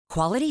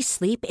Quality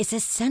sleep is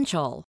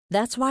essential.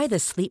 That's why the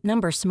Sleep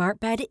Number Smart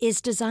Bed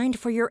is designed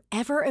for your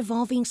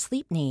ever-evolving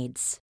sleep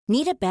needs.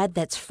 Need a bed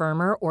that's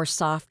firmer or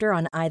softer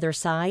on either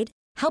side?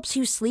 Helps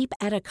you sleep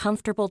at a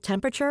comfortable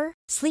temperature?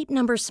 Sleep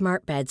Number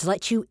Smart Beds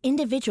let you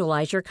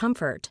individualize your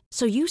comfort,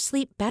 so you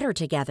sleep better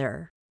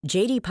together.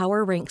 J.D.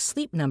 Power ranks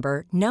Sleep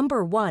Number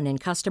number 1 in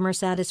customer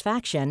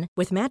satisfaction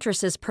with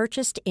mattresses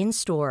purchased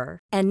in-store.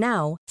 And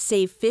now,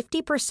 save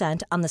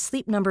 50% on the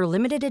Sleep Number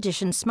Limited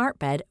Edition Smart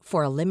Bed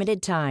for a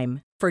limited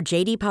time. For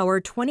J.D. Power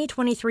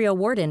 2023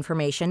 award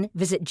information,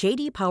 visit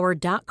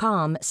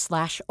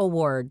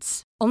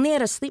jdpower.com/awards. Only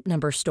at a Sleep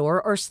Number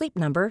store or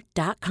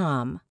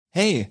sleepnumber.com.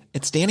 Hey,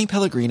 it's Danny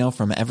Pellegrino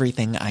from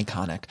Everything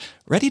Iconic.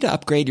 Ready to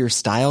upgrade your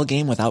style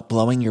game without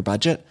blowing your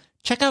budget?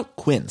 Check out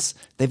Quince.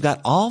 They've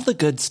got all the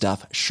good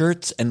stuff,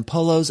 shirts and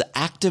polos,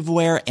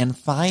 activewear, and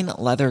fine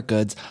leather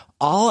goods,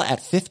 all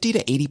at 50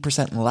 to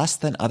 80% less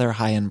than other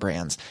high-end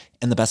brands.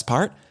 And the best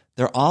part?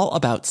 They're all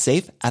about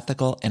safe,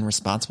 ethical, and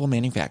responsible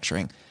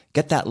manufacturing.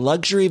 Get that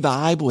luxury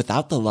vibe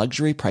without the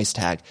luxury price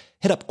tag.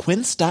 Hit up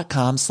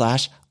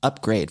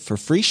quince.com/upgrade for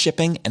free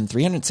shipping and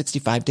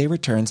 365-day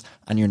returns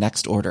on your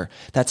next order.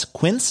 That's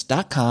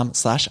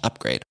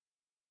quince.com/upgrade.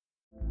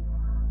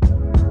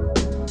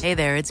 Hey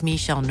there, it's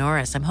Michelle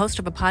Norris. I'm host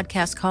of a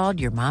podcast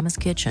called Your Mama's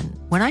Kitchen.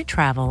 When I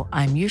travel,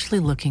 I'm usually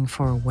looking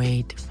for a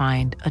way to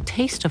find a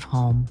taste of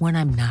home when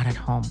I'm not at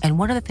home. And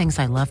one of the things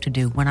I love to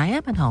do when I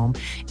am at home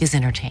is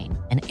entertain.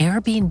 And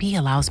Airbnb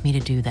allows me to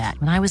do that.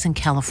 When I was in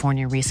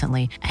California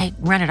recently, I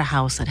rented a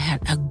house that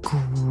had a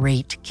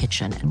great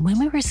kitchen. And when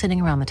we were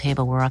sitting around the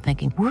table, we were all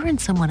thinking, we're in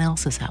someone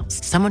else's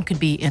house. Someone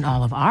could be in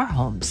all of our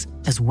homes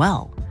as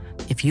well.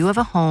 If you have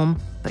a home,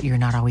 but you're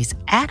not always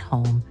at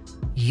home,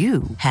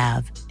 you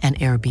have an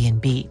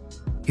Airbnb.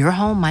 Your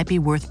home might be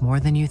worth more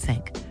than you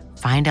think.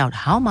 Find out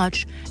how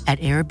much at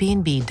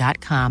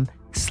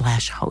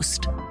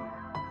airbnb.com/host.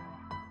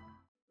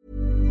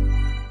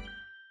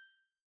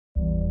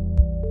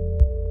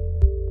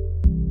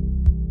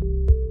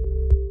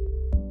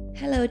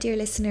 Hello, dear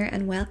listener,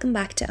 and welcome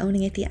back to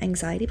Owning It, the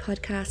Anxiety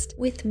Podcast.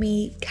 With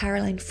me,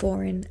 Caroline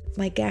Foran,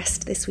 my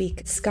guest this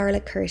week,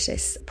 Scarlett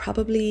Curtis,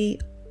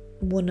 probably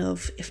one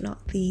of, if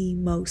not the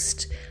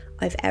most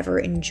I've ever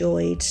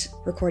enjoyed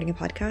recording a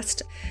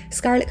podcast.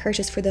 Scarlett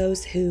Curtis, for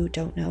those who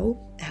don't know,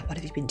 what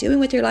have you been doing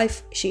with your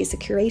life? She is the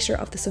curator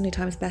of the Sunday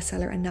Times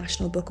bestseller and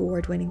National Book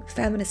Award winning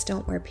Feminists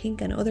Don't Wear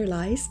Pink and Other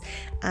Lies,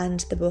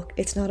 and the book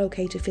It's Not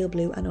Okay to Feel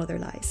Blue and Other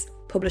Lies,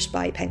 published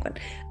by Penguin.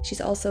 She's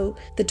also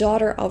the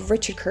daughter of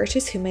Richard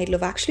Curtis, who made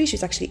Love Actually.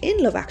 She's actually in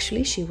Love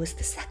Actually. She was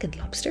the second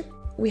lobster.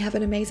 We have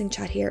an amazing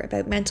chat here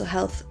about mental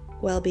health,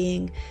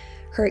 well-being,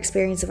 her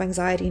experience of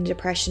anxiety and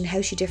depression,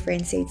 how she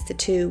differentiates the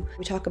two.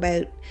 We talk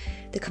about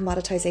the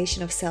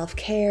commoditization of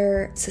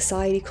self-care,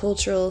 society,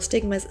 cultural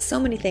stigmas, so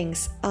many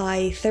things.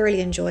 I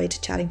thoroughly enjoyed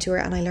chatting to her,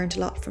 and I learned a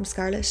lot from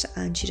Scarlett,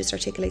 and she just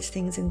articulates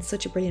things in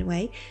such a brilliant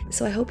way.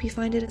 So I hope you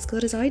find it as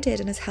good as I did,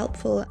 and as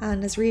helpful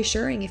and as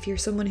reassuring. If you're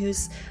someone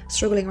who's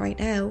struggling right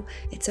now,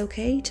 it's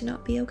okay to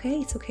not be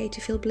okay. It's okay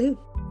to feel blue.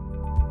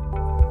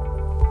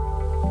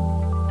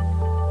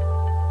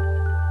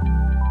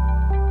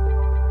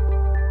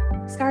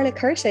 Scarlett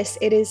Curtis,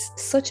 it is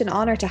such an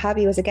honour to have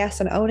you as a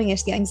guest on Owning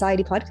It, the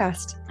Anxiety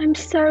Podcast. I'm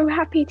so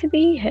happy to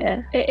be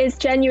here. It is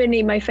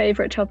genuinely my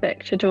favourite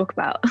topic to talk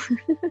about.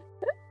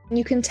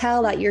 You can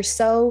tell that you're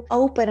so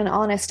open and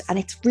honest, and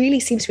it really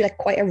seems to be like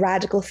quite a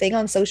radical thing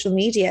on social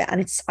media,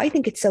 and I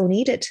think it's so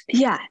needed.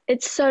 Yeah,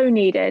 it's so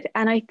needed.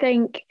 And I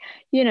think,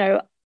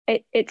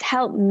 it's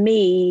helped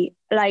me.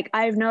 Like,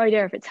 I have no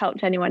idea if it's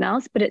helped anyone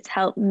else, but it's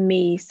helped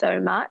me so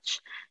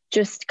much.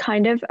 Just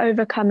kind of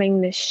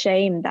overcoming this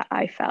shame that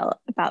I felt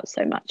about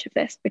so much of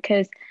this,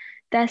 because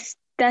there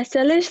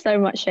still is so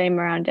much shame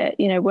around it.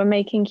 We're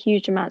making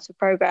huge amounts of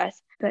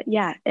progress, but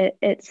yeah,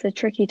 it's a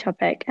tricky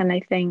topic. And I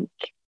think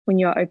when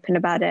you're open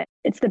about it,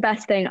 it's the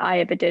best thing I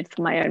ever did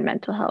for my own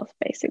mental health,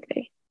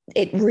 basically.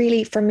 It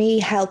really, for me,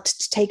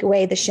 helped to take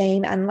away the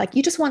shame. And like,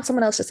 you just want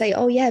someone else to say,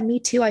 oh yeah, me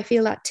too, I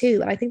feel that too.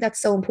 And I think that's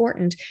so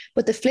important.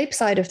 But the flip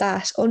side of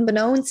that,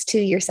 unbeknownst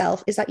to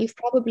yourself, is that you've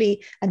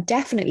probably, and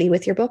definitely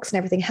with your books and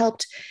everything,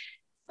 helped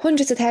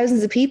hundreds of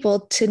thousands of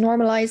people to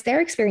normalize their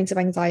experience of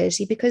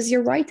anxiety. Because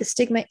you're right, the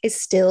stigma is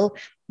still,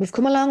 we've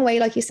come a long way,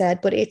 like you said,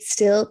 but it's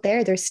still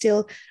there. There's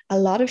still a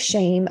lot of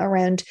shame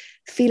around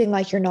feeling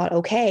like you're not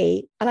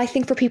okay. And I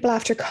think for people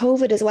after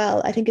COVID as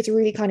well, I think it's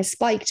really kind of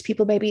spiked.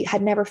 People maybe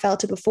had never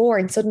felt it before,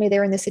 and suddenly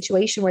they're in this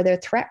situation where their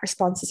threat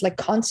response is like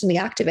constantly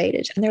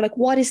activated, and they're like,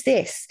 what is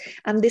this?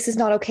 And this is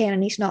not okay, and I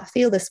need to not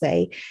feel this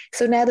way.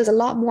 So now there's a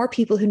lot more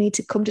people who need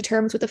to come to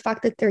terms with the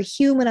fact that they're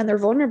human and they're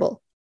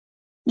vulnerable.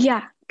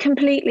 Yeah,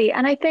 completely.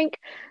 And I think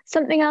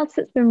something else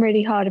that's been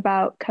really hard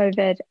about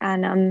COVID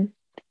and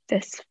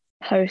this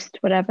post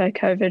whatever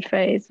COVID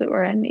phase that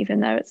we're in, even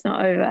though it's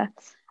not over,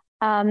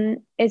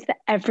 is that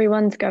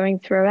everyone's going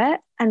through it.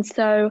 And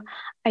so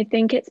I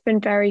think it's been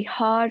very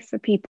hard for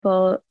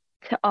people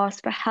to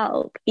ask for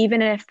help,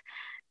 even if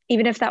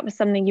that was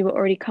something you were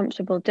already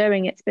comfortable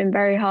doing. It's been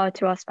very hard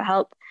to ask for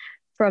help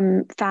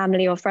from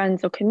family or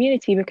friends or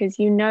community, because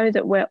you know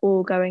that we're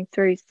all going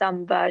through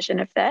some version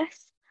of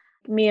this.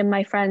 Me and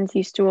my friends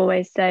used to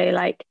always say,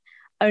 like,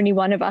 only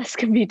one of us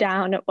can be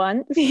down at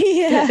once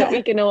so that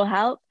we can all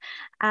help.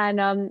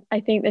 And I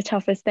think the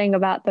toughest thing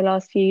about the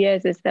last few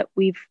years is that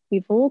we've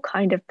all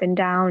kind of been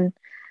down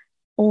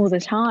all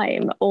the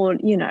time, or,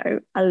 you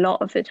know, a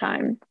lot of the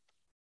time.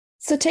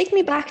 So take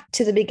me back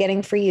to the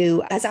beginning for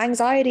you. Has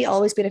anxiety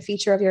always been a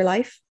feature of your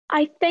life?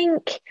 I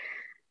think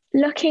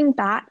looking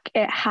back,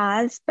 it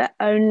has, but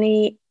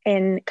only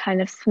in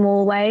kind of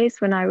small ways.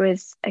 When I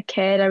was a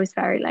kid, I was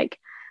very like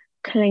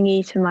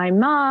clingy to my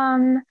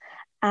mum,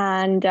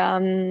 and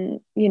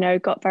you know,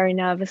 got very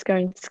nervous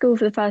going to school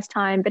for the first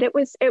time, but it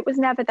was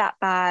never that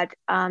bad.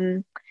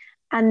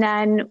 And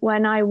then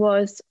when I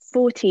was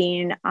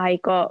 14, I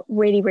got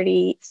really,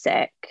 really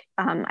sick.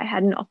 I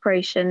had an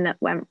operation that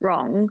went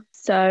wrong.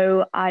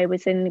 So I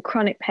was in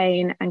chronic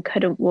pain and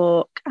couldn't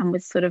walk, and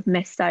was sort of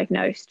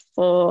misdiagnosed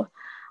for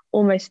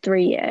almost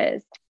 3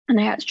 years. And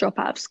I had to drop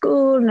out of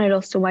school, and I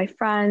lost all my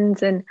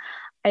friends, and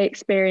I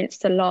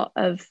experienced a lot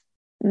of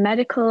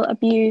medical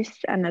abuse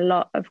and a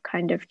lot of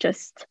kind of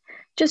just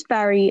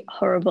very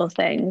horrible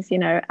things, you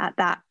know, at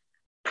that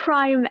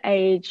prime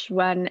age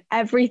when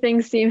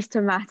everything seems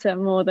to matter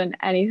more than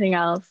anything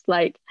else.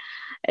 Like,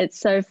 it's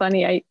so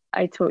funny.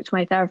 I talk to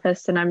my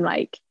therapist and I'm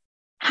like,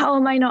 how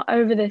am I not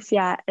over this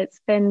yet? It's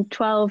been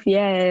 12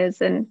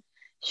 years. And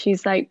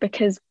she's like,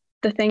 because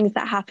the things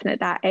that happen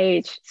at that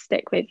age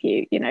stick with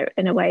you, you know,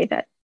 in a way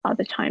that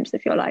other times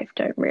of your life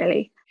don't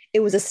really. It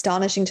was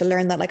astonishing to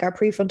learn that like our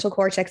prefrontal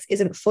cortex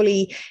isn't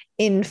fully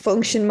in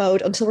function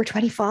mode until we're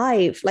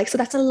 25. Like, so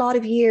that's a lot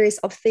of years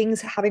of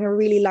things having a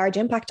really large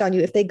impact on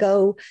you if they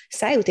go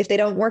south, if they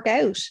don't work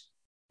out.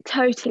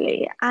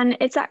 Totally. And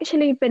it's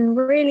actually been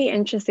really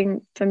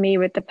interesting for me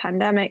with the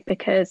pandemic,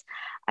 because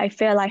I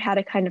feel I had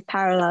a kind of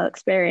parallel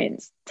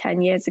experience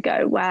 10 years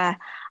ago where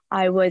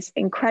I was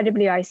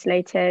incredibly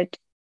isolated,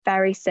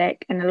 very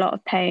sick, and a lot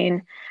of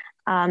pain.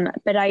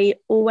 But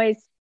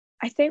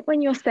I think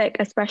when you're sick,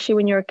 especially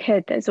when you're a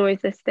kid, there's always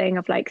this thing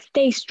of like,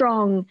 stay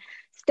strong,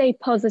 stay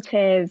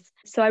positive.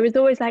 So I was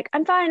always like,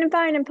 I'm fine,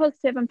 I'm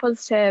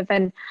positive.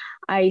 And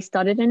I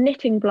started a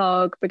knitting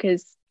blog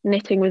because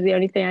knitting was the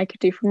only thing I could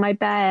do from my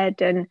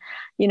bed. And,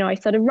 you know, I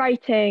started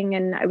writing,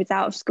 and I was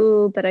out of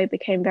school, but I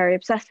became very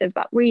obsessive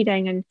about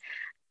reading, and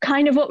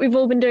kind of what we've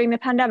all been doing in the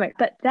pandemic.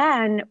 But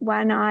then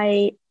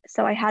I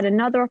had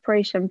another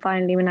operation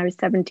finally when I was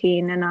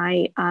 17,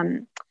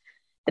 and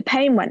the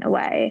pain went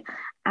away.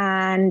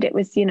 And it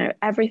was, you know,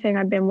 everything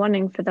I've been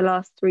wanting for the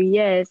last 3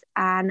 years.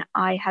 And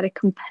I had a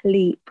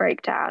complete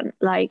breakdown.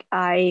 Like,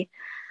 I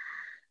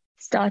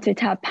started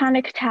to have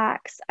panic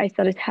attacks. I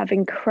started to have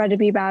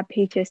incredibly bad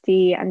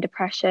PTSD and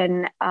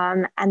depression.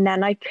 And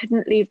then I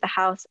couldn't leave the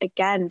house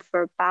again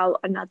for about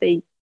another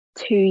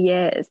 2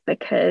 years,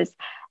 because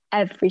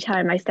every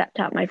time I stepped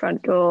out my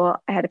front door,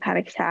 I had a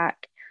panic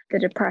attack. The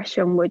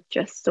depression would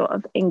just sort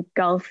of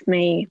engulf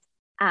me,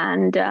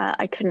 and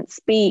I couldn't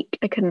speak,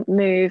 I couldn't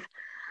move.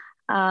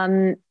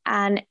 And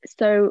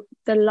so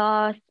the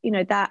last, you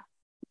know, that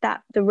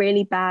the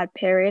really bad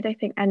period, I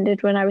think,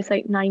 ended when I was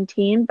like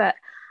 19. But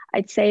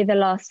I'd say the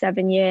last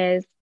 7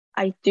 years,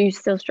 I do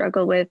still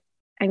struggle with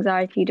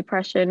anxiety,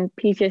 depression,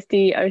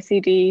 PTSD,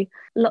 OCD,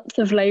 lots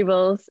of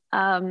labels.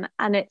 And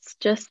it's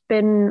just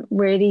been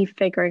really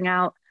figuring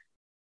out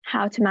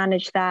how to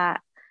manage that,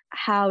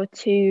 how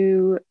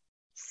to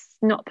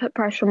not put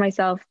pressure on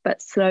myself,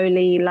 but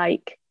slowly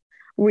like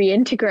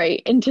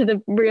reintegrate into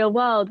the real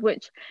world,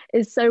 which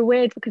is so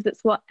weird because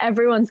it's what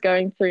everyone's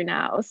going through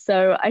now.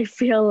 So I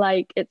feel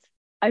like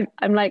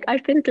I'm like,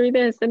 I've been through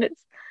this, and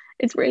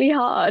it's really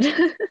hard.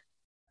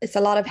 It's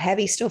a lot of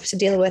heavy stuff to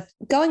deal with.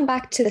 Going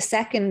back to the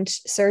second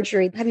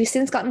surgery, have you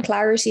since gotten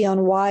clarity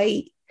on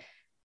why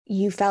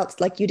you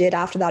felt like you did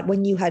after that,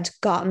 when you had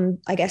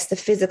gotten, I guess, the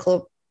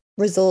physical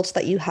results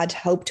that you had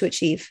hoped to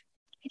achieve?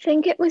 I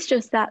think it was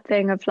just that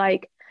thing of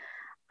like,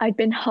 I'd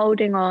been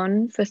holding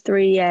on for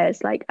 3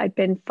 years. Like, I'd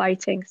been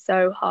fighting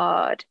so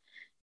hard,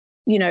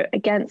 you know,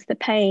 against the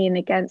pain,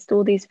 against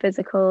all these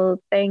physical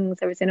things.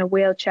 I was in a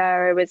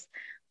wheelchair. I was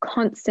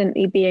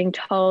constantly being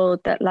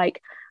told that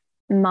like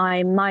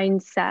my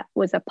mindset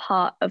was a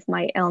part of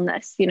my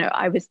illness. You know,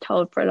 I was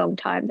told for a long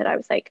time that I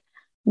was like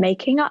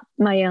making up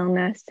my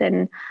illness,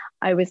 and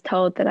I was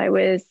told that I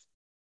was,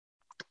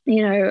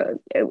 you know,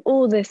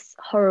 all this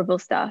horrible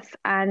stuff.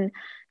 And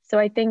so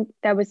I think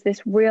there was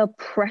this real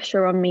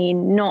pressure on me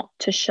not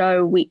to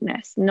show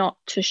weakness, not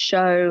to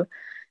show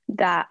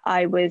that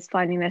I was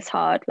finding this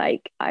hard.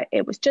 Like,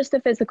 it was just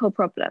a physical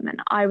problem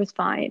and I was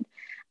fine.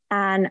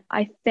 And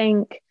I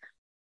think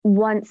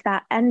once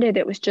that ended,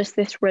 it was just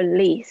this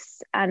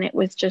release. And it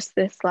was just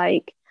this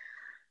like,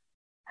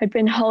 I'd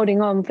been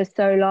holding on for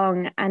so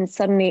long, and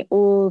suddenly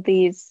all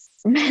these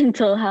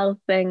mental health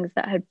things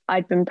that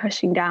I'd been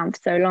pushing down for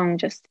so long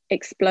just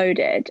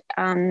exploded.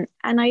 And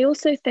I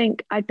also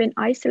think I'd been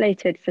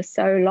isolated for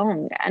so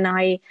long, and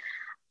I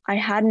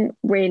hadn't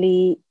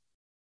really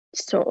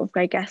sort of,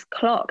 I guess,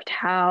 clocked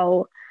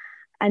how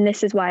and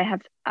this is why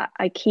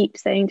I keep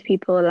saying to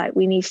people, like,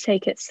 we need to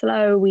take it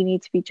slow. We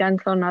need to be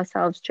gentle on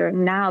ourselves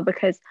during now,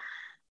 because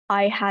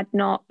I had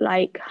not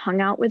like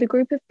hung out with a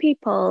group of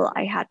people.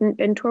 I hadn't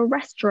been to a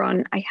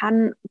restaurant. I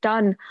hadn't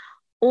done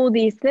all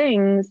these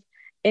things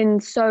in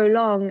so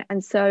long.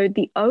 And so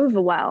the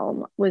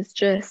overwhelm was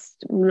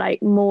just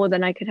like more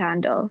than I could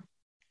handle.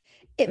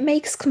 It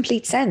makes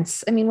complete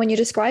sense. I mean, when you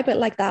describe it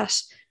like that,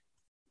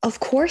 of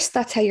course,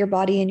 that's how your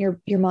body and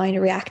your mind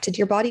reacted.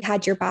 Your body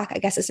had your back. I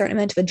guess a certain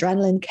amount of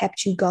adrenaline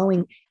kept you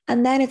going.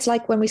 And then it's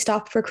like when we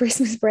stop for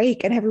Christmas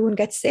break and everyone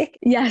gets sick.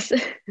 Yes.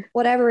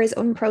 Whatever is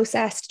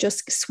unprocessed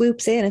just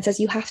swoops in and says,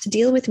 you have to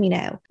deal with me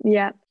now.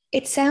 Yeah.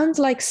 It sounds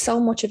like so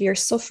much of your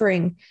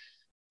suffering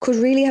could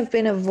really have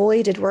been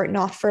avoided were it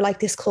not for like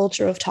this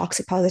culture of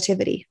toxic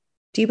positivity.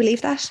 Do you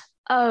believe that?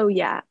 Oh,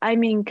 yeah. I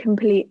mean,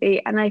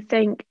 completely. And I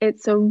think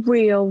it's a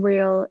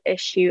real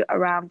issue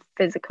around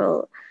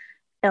physical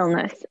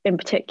illness in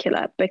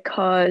particular,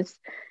 because,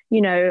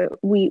 you know,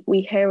 we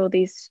hear all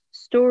these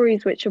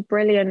stories which are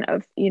brilliant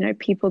of, you know,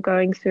 people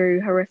going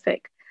through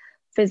horrific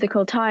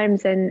physical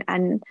times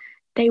and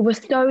they were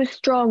so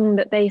strong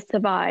that they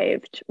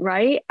survived,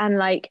 right? And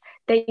like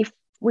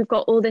we've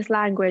got all this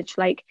language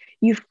like,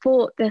 you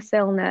fought this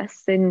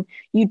illness and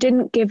you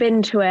didn't give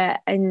in to it,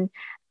 and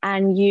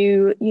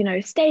you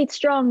know, stayed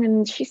strong,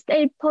 and she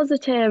stayed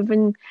positive,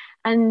 and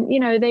you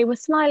know, they were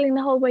smiling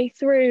the whole way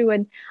through.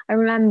 And I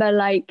remember,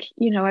 like,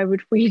 you know, I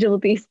would read all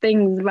these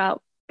things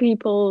about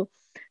people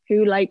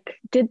who like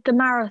did the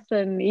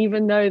marathon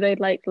even though they'd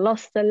like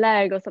lost a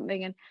leg or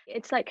something. And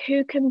it's like,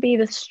 who can be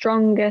the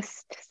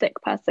strongest sick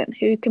person?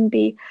 Who can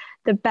be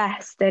the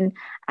best? And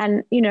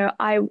you know,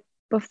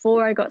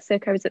 before I got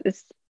sick, I was at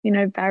this, you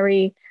know,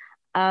 very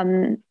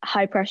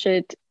high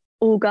pressured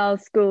all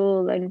girls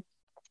school, and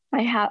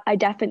I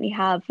definitely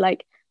have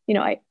like, you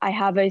know, I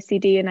have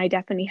OCD, and I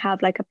definitely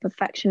have like a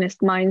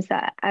perfectionist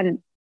mindset. And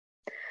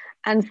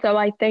so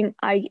I think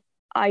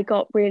I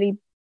got really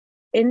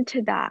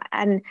into that,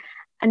 and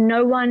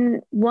no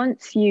one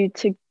wants you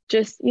to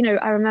just, you know,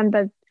 I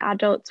remember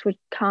adults would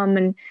come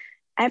and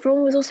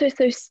everyone was also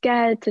so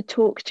scared to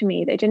talk to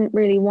me. They didn't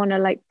really want to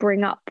like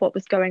bring up what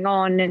was going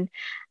on.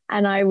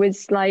 And I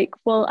was like,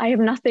 well, I have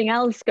nothing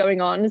else going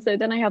on. So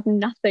then I have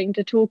nothing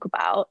to talk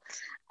about.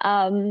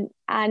 And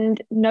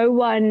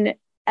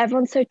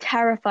everyone's so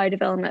terrified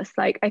of illness.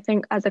 Like, I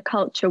think as a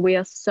culture, we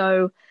are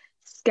so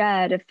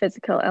scared of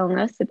physical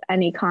illness of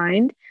any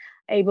kind.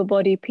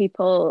 Able-bodied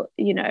people,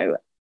 you know,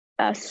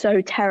 are so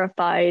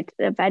terrified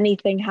of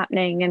anything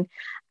happening.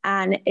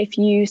 And if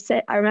you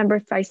say, I remember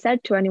if I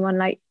said to anyone,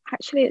 like,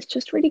 actually, it's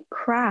just really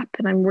crap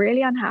and I'm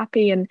really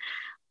unhappy and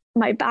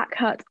my back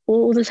hurts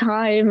all the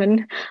time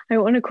and I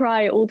want to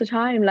cry all the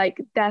time,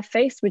 like their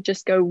face would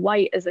just go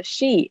white as a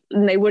sheet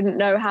and they wouldn't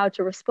know how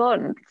to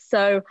respond.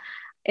 So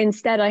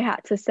instead I had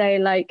to say,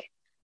 like,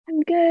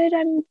 I'm good,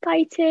 I'm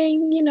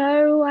fighting, you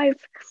know,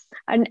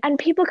 and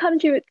people come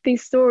to you with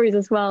these stories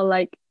as well.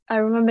 Like, I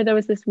remember there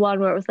was this one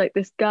where it was like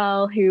this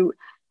girl who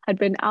had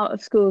been out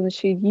of school and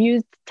she'd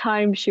used the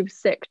time she was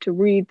sick to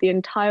read the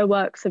entire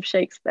works of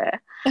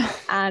Shakespeare.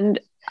 And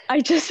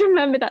I just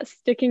remember that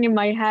sticking in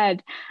my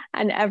head.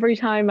 And every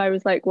time I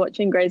was like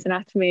watching Grey's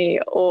Anatomy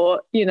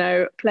or, you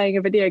know, playing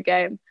a video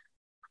game,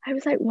 I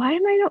was like, why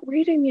am I not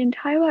reading the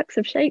entire works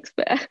of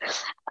Shakespeare?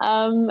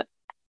 And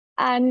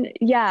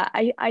yeah,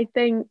 I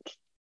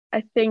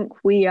think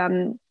we,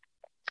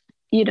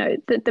 you know,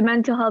 the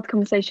mental health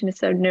conversation is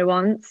so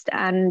nuanced,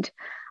 and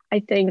I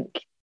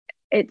think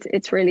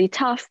it's really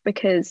tough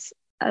because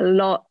a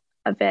lot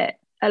of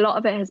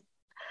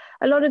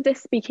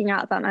this speaking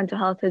out about mental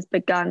health has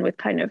begun with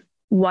kind of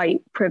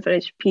white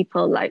privileged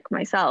people like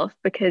myself,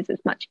 because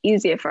it's much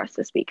easier for us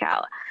to speak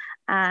out.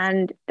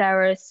 And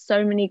there are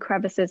so many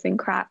crevices and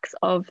cracks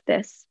of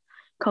this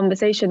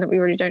conversation that we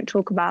really don't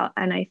talk about.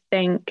 And I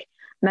think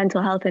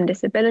mental health and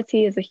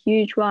disability is a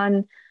huge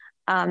one,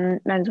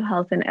 mental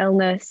health and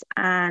illness.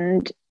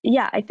 And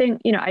yeah, I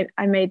think, you know,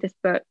 I made this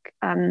book,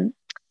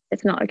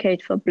 It's Not Okay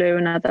to Feel Blue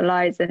and Other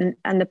Lies. And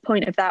the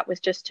point of that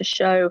was just to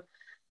show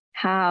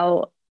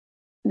how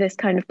this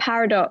kind of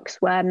paradox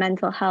where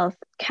mental health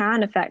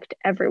can affect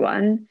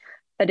everyone,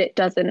 but it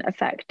doesn't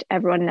affect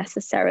everyone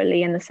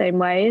necessarily in the same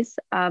ways.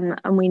 And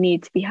we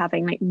need to be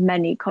having like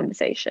many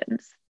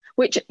conversations,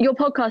 which your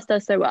podcast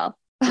does so well.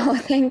 Oh,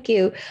 thank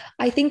you.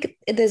 I think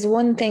there's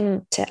one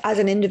thing to, as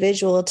an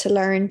individual, to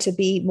learn to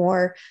be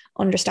more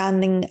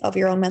understanding of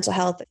your own mental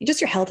health,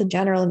 just your health in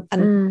general,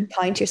 and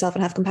kind to yourself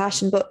and have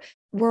compassion. But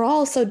we're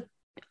also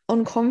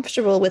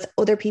uncomfortable with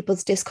other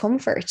people's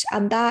discomfort,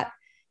 and that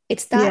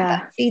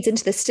feeds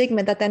into the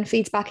stigma that then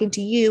feeds back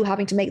into you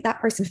having to make that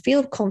person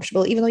feel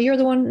comfortable, even though you're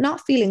the one not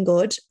feeling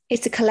good.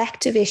 It's a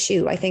collective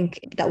issue, I think,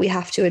 that we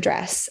have to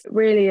address. It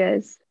really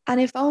is. And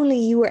if only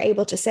you were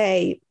able to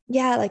say,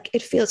 yeah, like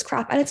it feels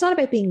crap. And it's not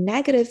about being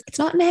negative. It's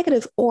not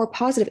negative or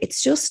positive.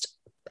 It's just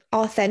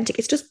authentic.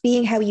 It's just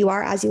being how you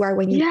are as you are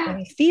when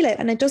you feel it.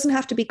 And it doesn't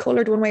have to be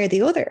colored one way or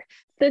the other.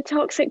 The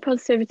toxic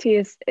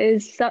positivity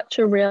is such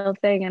a real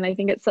thing. And I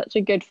think it's such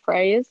a good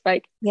phrase.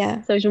 Like,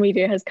 social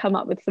media has come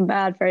up with some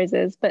bad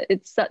phrases, but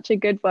it's such a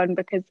good one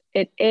because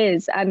it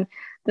is. And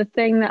the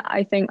thing that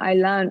I think I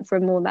learned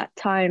from all that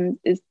time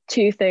is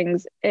two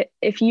things.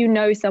 If you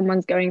know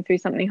someone's going through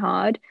something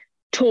hard,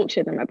 talk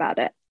to them about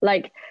it.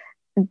 Like,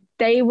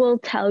 they will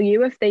tell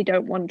you if they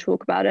don't want to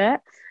talk about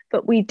it.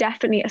 But we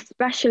definitely,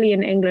 especially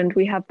in England,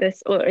 we have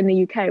this, or in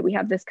the UK, we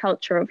have this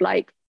culture of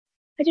like,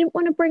 I didn't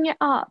want to bring it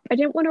up. I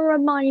didn't want to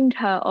remind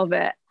her of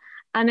it.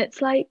 And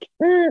it's like,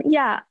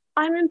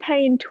 I'm in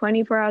pain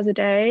 24 hours a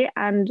day.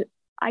 And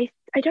I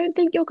don't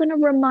think you're going to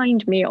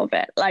remind me of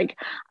it. Like,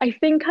 I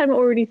think I'm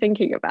already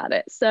thinking about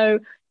it. So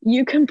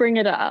you can bring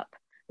it up.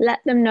 Let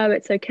them know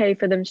it's okay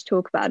for them to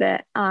talk about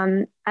it.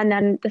 And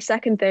then the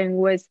second thing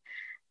was,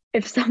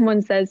 if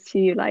someone says to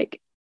you,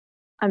 like,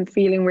 I'm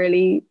feeling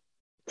really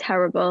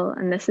terrible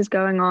and this is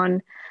going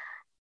on,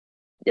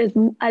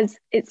 as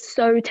it's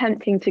so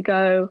tempting to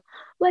go,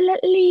 well,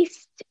 at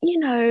least you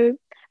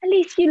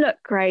look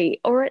great,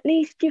 or at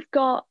least you've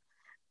got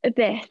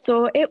this,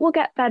 or it will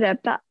get better.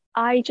 But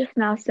I just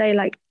now say,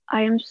 like,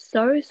 I am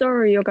so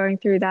sorry you're going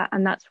through that,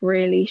 and that's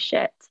really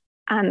shit,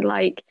 and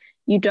like,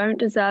 you don't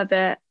deserve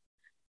it,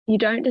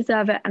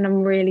 and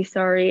I'm really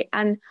sorry.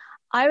 And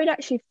I would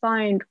actually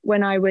find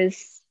when I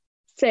was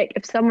sick,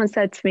 if someone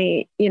said to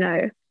me,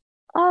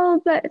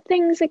 oh, but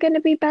things are going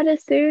to be better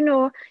soon,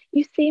 or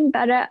you seem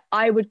better,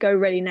 I would go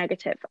really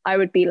negative. I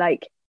would be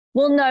like,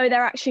 well, no,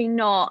 they're actually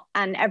not,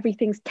 and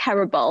everything's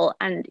terrible,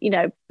 and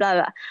blah,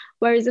 blah.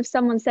 Whereas if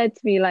someone said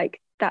to me,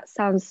 like, that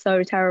sounds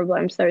so terrible,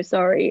 I'm so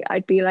sorry,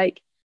 I'd be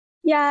like,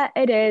 yeah,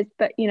 it is,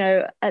 but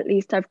at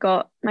least I've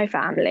got my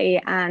family,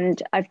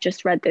 and I've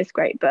just read this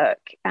great book,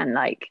 and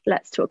like,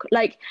 let's talk.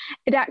 Like,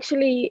 it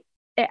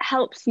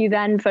helps you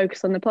then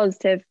focus on the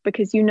positive,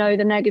 because the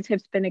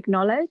negative's been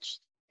acknowledged.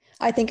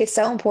 I think it's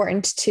so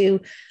important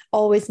to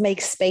always make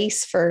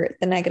space for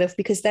the negative,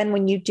 because then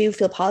when you do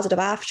feel positive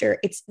after,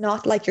 it's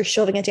not like you're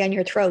shoving it down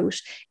your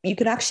throat. You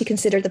can actually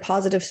consider the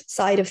positive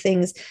side of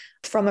things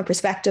from a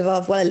perspective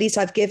of, well, at least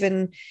I've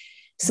given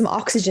some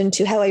oxygen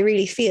to how I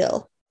really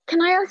feel.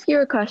 Can I ask you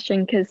a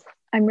question? Because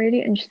I'm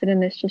really interested in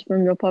this just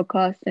from your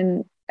podcast,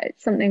 and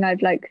it's something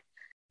I've like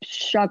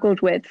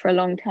struggled with for a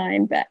long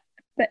time, but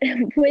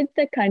with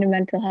the kind of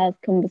mental health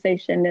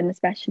conversation, and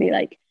especially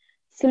like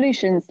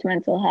solutions to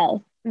mental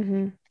health,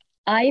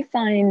 I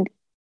find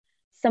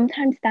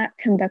sometimes that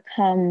can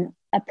become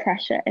a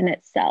pressure in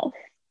itself.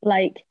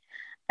 Like,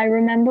 I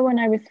remember when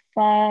I was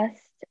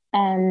first,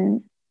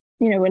 when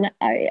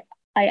I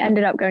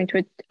ended up going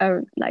to a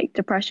like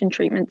depression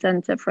treatment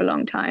center for a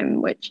long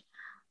time, which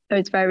I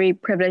was very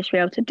privileged to be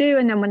able to do.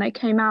 And then when I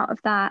came out of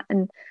that,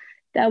 and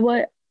I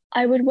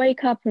would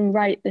wake up and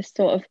write this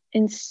sort of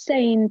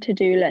insane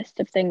to-do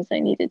list of things I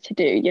needed to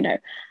do,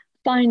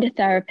 find a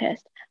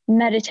therapist,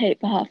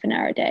 meditate for half an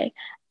hour a day,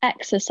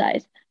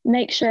 exercise,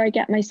 make sure I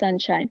get my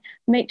sunshine,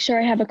 make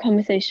sure I have a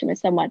conversation with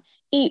someone,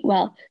 eat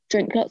well,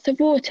 drink lots of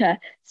water,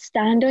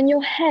 stand on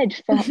your head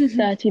for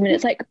 30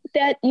 minutes. Like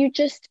that,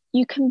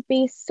 you can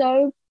be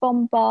so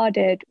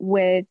bombarded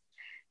with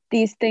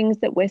these things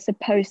that we're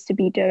supposed to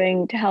be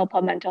doing to help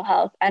our mental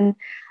health. And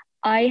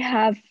I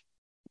have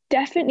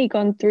definitely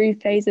gone through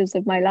phases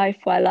of my life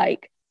where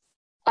like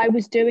I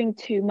was doing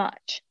too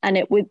much, and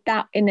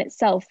that in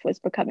itself was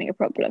becoming a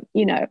problem.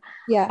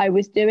 I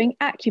was doing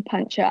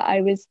acupuncture,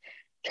 I was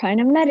trying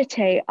to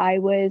meditate, I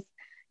was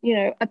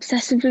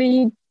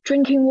obsessively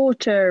drinking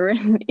water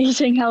and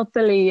eating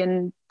healthily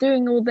and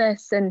doing all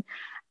this, and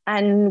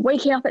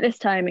waking up at this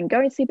time and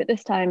going to sleep at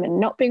this time and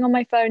not being on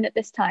my phone at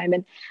this time,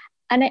 and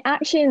it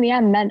actually in the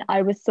end meant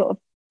I was sort of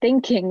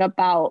thinking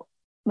about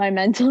my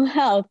mental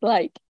health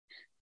like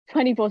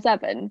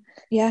 24/7.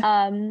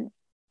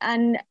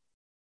 And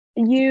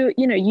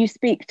you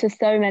speak to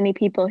so many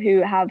people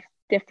who have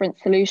different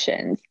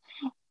solutions.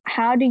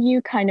 How do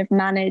you kind of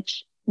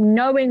manage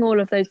knowing all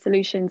of those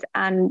solutions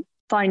and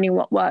finding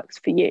what works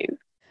for you?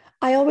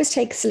 I always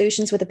take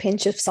solutions with a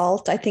pinch of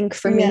salt. I think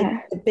for me,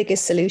 the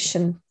biggest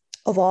solution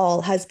of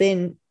all has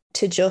been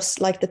to just,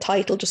 like the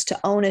title, just to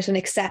own it and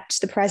accept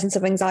the presence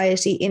of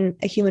anxiety in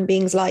a human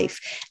being's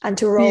life and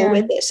to roll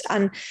with it.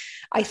 And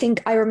I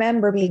think I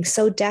remember being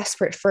so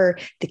desperate for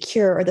the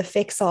cure or the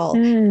fix all.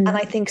 And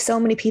I think so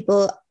many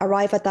people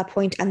arrive at that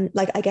point, and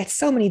like I get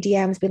so many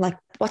DMs being like,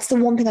 what's the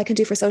one thing I can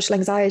do for social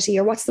anxiety?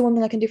 Or what's the one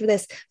thing I can do for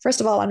this?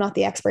 First of all, I'm not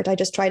the expert. I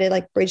just try to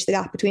like bridge the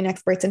gap between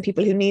experts and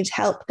people who need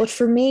help. But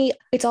for me,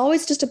 it's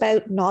always just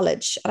about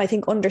knowledge. And I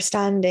think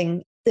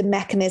understanding the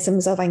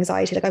mechanisms of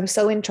anxiety. Like I'm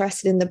so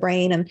interested in the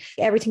brain, and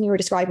everything you were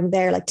describing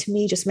there, like to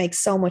me just makes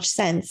so much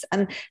sense.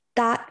 And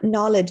that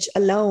knowledge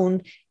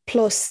alone,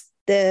 plus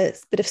the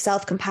bit of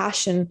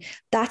self-compassion,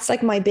 that's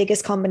like my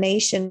biggest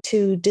combination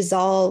to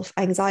dissolve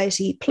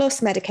anxiety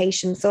plus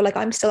medication. So like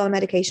I'm still on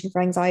medication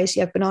for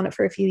anxiety. I've been on it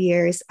for a few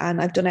years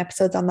and I've done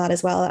episodes on that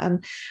as well.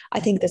 And I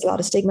think there's a lot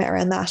of stigma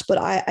around that. But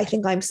I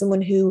think I'm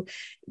someone who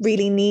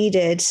really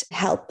needed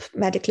help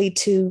medically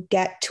to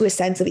get to a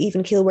sense of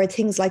even keel, where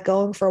things like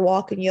going for a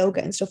walk and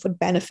yoga and stuff would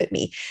benefit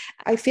me.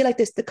 I feel like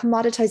the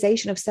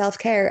commoditization of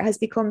self-care has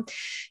become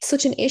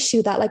such an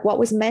issue that like what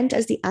was meant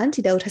as the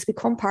antidote has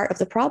become part of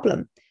the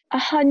problem.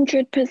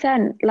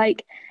 100%.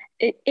 Like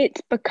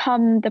it's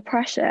become the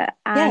pressure.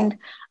 And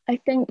I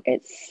think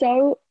it's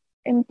so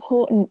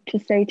important to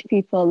say to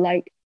people,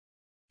 like,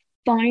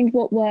 find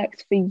what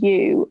works for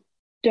you.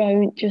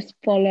 Don't just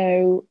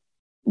follow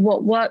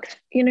what works,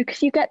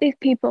 because you get these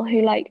people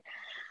who like,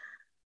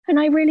 and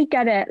I really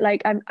get it.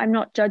 Like, I'm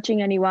not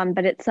judging anyone,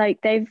 but it's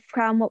like they've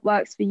found what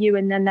works for you,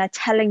 and then they're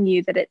telling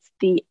you that it's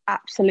the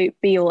absolute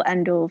be all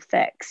end all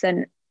fix.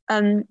 And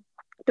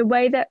the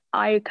way that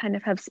I kind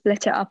of have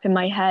split it up in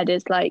my head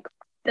is like,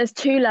 there's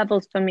two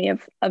levels for me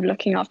of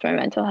looking after my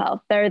mental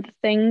health. There are the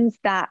things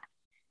that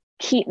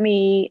keep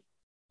me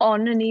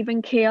on an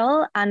even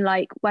keel. And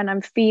like when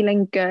I'm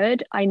feeling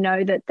good, I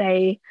know that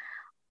they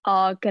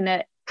are going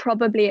to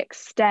probably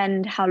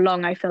extend how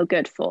long I feel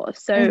good for.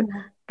 So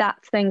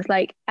that's things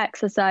like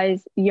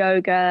exercise,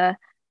 yoga.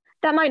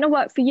 That might not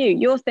work for you.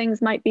 Your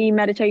things might be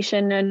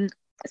meditation and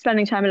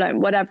spending time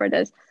alone, whatever it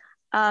is.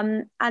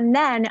 And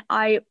then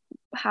I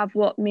have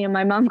what me and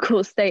my mum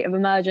call state of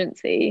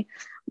emergency,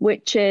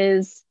 which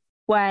is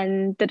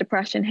when the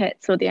depression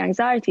hits or the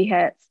anxiety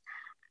hits.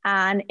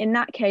 And in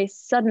that case,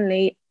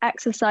 suddenly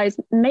exercise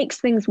makes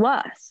things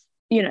worse,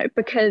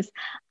 because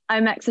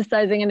I'm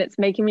exercising and it's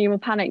making me more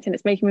panicked and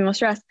it's making me more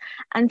stressed.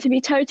 And to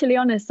be totally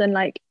honest, and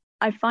like,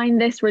 I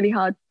find this really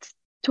hard to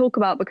talk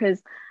about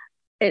because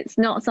it's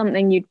not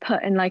something you'd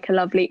put in like a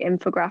lovely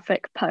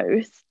infographic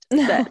post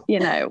that,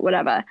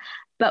 whatever.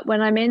 But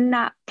when I'm in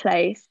that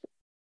place,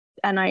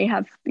 and I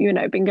have,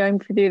 been going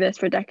through this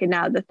for a decade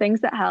now, the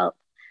things that help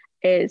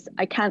is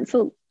I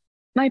cancel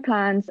my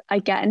plans, I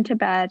get into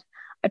bed,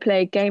 I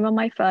play a game on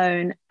my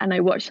phone, and I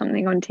watch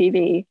something on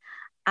TV.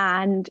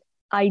 And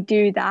I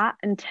do that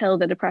until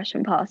the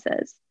depression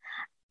passes.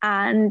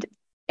 And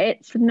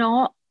it's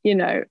not,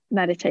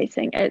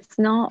 meditating. It's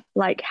not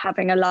like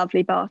having a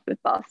lovely bath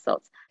with bath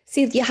salts.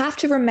 See, you have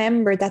to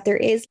remember that there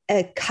is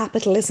a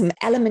capitalism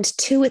element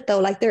to it,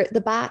 though. Like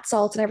the bath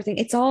salts and everything,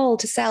 it's all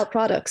to sell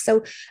products.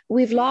 So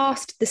we've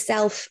lost the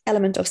self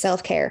element of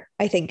self-care,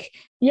 I think.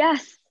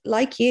 Yes.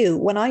 Like you,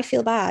 when I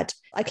feel bad,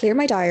 I clear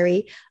my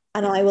diary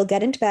and I will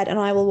get into bed and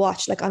I will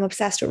watch, like I'm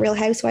obsessed with Real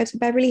Housewives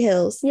of Beverly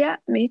Hills. Yeah,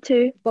 me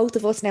too. Both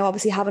of us now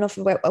obviously have enough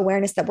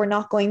awareness that we're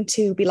not going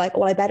to be like,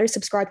 well, I better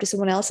subscribe to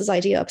someone else's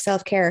idea of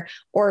self-care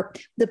or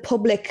the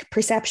public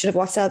perception of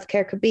what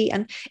self-care could be.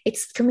 And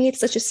for me, it's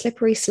such a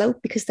slippery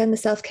slope, because then the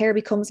self-care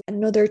becomes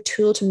another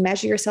tool to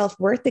measure your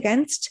self-worth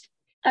against.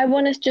 I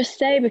want to just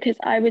say, because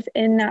I was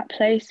in that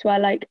place where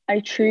like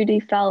I truly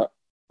felt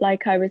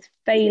like I was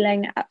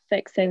failing at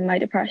fixing my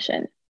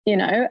depression.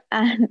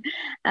 And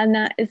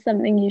that is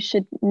something you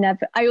should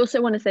never. I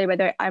also want to say, by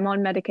the way, I'm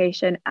on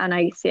medication and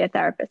I see a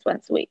therapist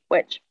once a week,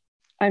 which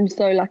I'm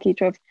so lucky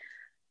to have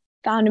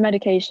found a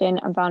medication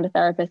and found a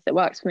therapist that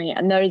works for me.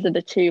 And those are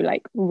the two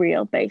like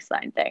real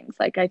baseline things.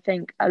 Like, I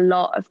think a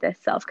lot of this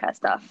self-care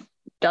stuff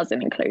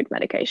doesn't include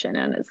medication,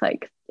 and it's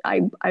like I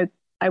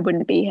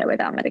wouldn't be here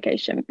without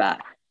medication. But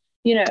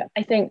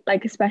I think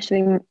like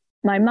especially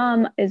my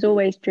mum is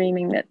always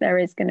dreaming that there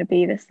is going to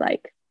be this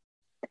like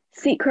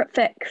secret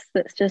fix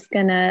that's just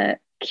gonna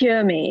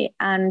cure me.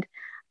 And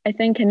I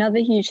think another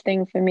huge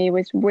thing for me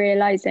was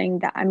realizing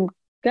that I'm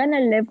gonna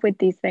live with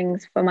these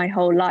things for my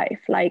whole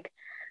life. Like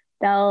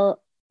they'll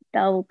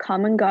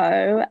come and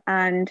go,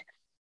 and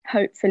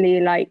hopefully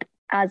like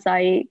as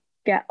I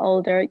get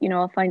older,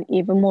 I'll find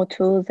even more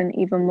tools and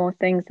even more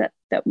things that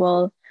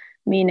will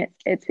mean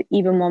it's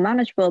even more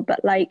manageable.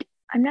 But like,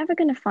 I'm never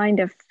gonna find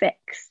a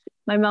fix.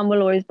 My mum will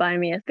always buy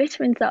me a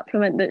vitamin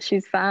supplement that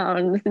she's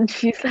found, and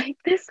she's like,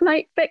 this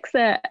might fix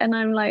it. And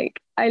I'm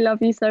like, I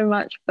love you so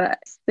much, but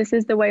this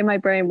is the way my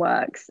brain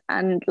works.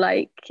 And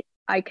like,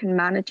 I can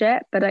manage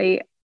it, but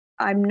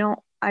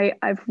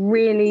I've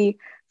really,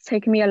 it's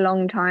taken me a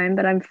long time,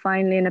 but I'm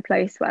finally in a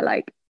place where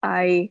like,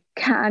 I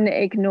can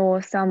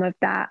ignore some of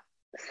that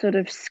sort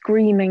of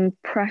screaming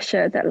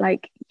pressure that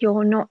like,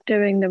 you're not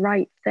doing the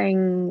right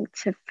thing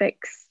to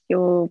fix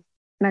your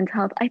mental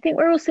health. I think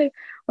we're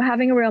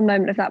having a real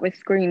moment of that with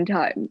screen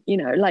time,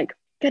 like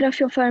get off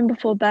your phone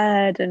before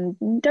bed and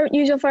don't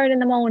use your phone in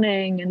the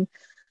morning.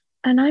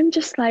 And I'm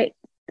just like,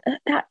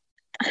 that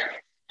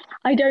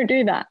I don't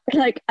do that.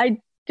 Like, I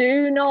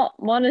do not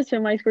monitor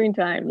my screen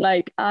time.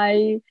 Like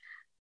I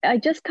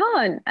just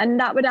can't.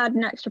 And that would add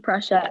an extra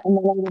pressure, and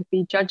then I would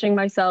be judging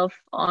myself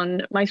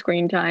on my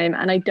screen time,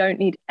 and I don't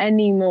need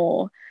any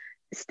more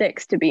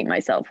sticks to beat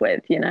myself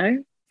with.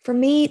 For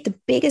me, the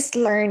biggest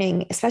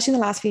learning, especially in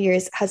the last few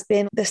years, has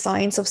been the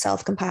science of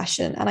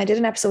self-compassion. And I did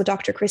an episode with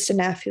Dr. Krista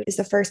Neff, who is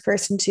the first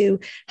person to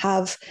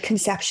have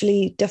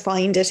conceptually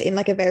defined it in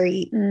like a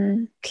very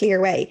clear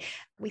way.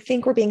 We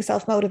think we're being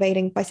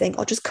self-motivating by saying,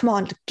 oh, just come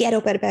on, get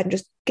up out of bed and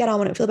just get on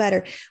with it, feel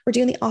better. We're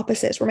doing the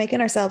opposite. We're making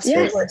ourselves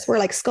feel worse. We're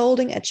like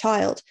scolding a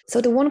child.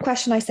 So the one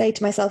question I say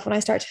to myself when I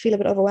start to feel a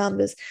bit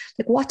overwhelmed is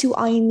like, what do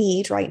I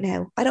need right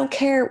now? I don't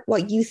care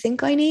what you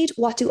think I need.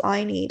 What do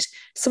I need?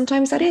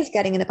 Sometimes that is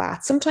getting in a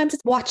bath. Sometimes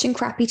it's watching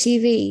crappy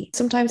TV.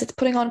 Sometimes it's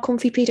putting on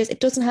comfy PJs. It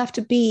doesn't have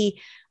to be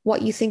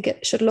what you think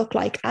it should look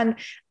like. And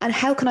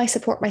how can I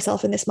support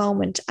myself in this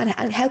moment?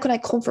 And how can I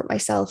comfort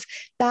myself?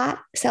 That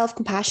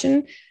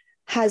self-compassion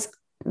has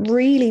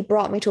really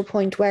brought me to a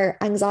point where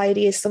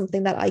anxiety is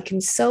something that I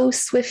can so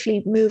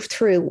swiftly move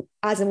through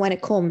as and when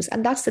it comes.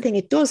 And that's the thing,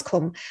 it does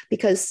come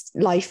because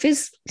life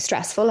is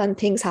stressful and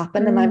things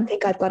happen. And I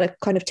think I've got a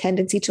kind of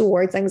tendency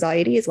towards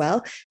anxiety as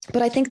well.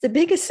 But I think the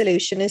biggest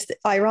solution is,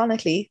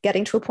 ironically,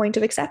 getting to a point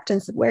of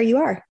acceptance of where you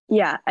are.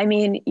 Yeah, I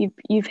mean,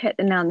 you've hit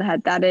the nail on the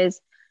head. That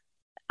is,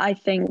 I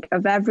think,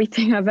 of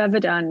everything I've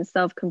ever done,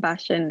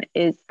 self-compassion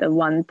is the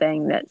one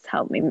thing that's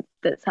helped me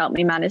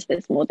manage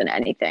this more than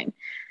anything.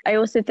 I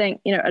also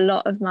think, a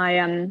lot of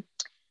my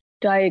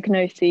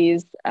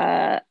diagnoses,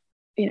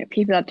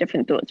 people have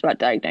different thoughts about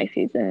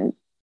diagnoses, and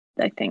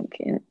I think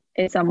in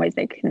some ways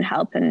they can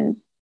help and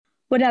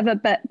whatever.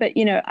 But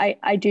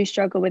I do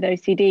struggle with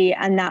OCD,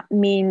 and that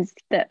means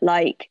that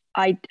like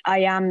I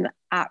am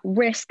at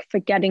risk for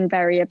getting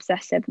very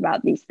obsessive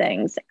about these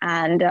things.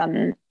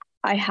 And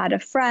I've got a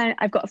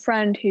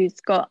friend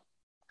who's got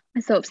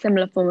a sort of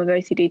similar form of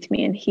OCD to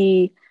me, and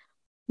he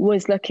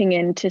was looking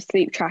into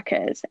sleep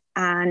trackers,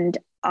 and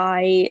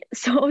I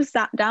sort of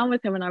sat down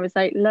with him and I was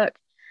like, look,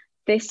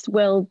 this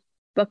will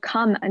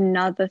become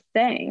another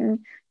thing,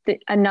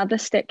 another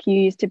stick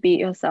you use to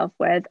beat yourself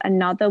with,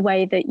 another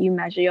way that you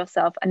measure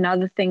yourself,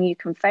 another thing you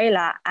can fail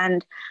at.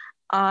 And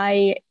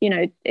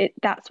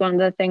that's one of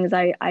the things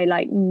I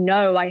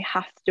know I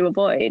have to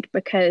avoid,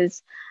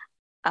 because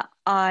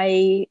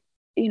I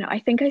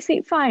think I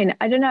sleep fine.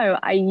 I don't know.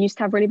 I used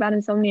to have really bad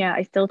insomnia.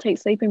 I still take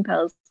sleeping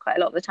pills quite a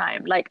lot of the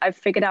time. Like, I've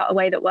figured out a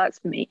way that works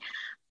for me,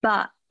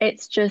 but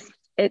it's just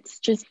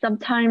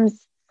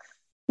sometimes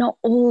not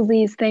all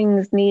these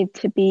things need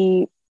to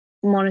be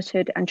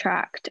monitored and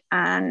tracked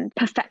and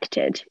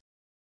perfected.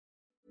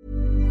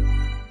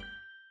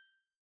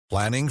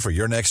 Planning for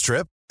your next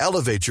trip?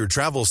 Elevate your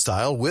travel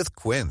style with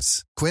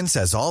Quince. Quince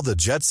has all the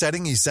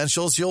jet-setting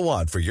essentials you'll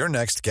want for your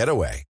next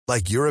getaway,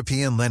 like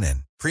European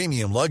linen,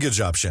 premium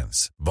luggage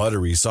options,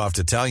 buttery soft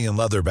Italian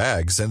leather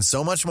bags, and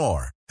so much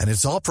more. And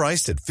it's all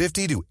priced at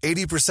 50 to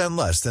 80%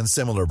 less than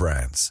similar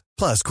brands.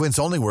 Plus, Quince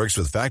only works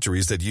with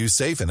factories that use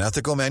safe and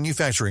ethical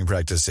manufacturing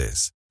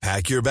practices.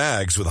 Pack your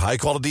bags with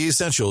high-quality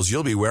essentials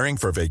you'll be wearing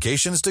for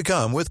vacations to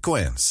come with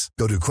Quince.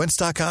 Go to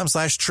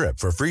quince.com/trip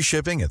for free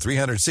shipping and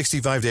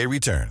 365-day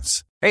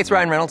returns. Hey, it's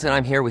Ryan Reynolds, and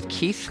I'm here with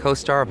Keith,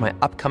 co-star of my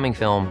upcoming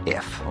film,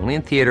 If, only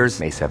in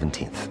theaters May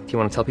 17th. Do you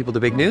want to tell people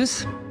the big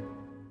news?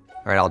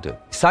 All right, I'll do it.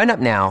 Sign up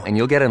now and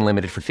you'll get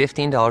unlimited for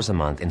 $15 a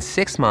month and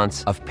 6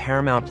 months of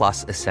Paramount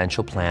Plus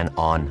Essential Plan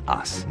on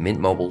us.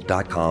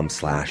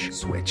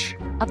 MintMobile.com/switch.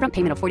 Upfront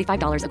payment of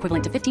 $45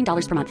 equivalent to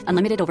 $15 per month.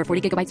 Unlimited over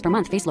 40 gigabytes per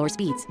month. Face lower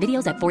speeds.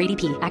 Videos at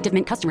 480p. Active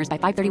Mint customers by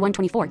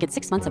 531.24 get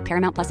 6 months of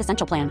Paramount Plus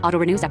Essential Plan. Auto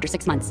renews after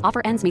 6 months.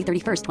 Offer ends May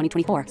 31st,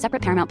 2024.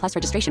 Separate Paramount Plus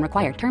registration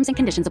required. Terms and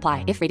conditions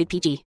apply if rated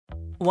PG.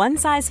 One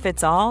size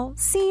fits all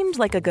seemed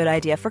like a good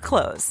idea for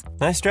clothes.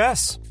 Nice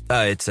dress.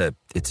 It's a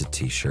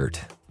t-shirt.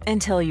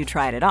 Until you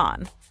tried it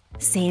on.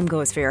 Same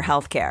goes for your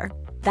healthcare.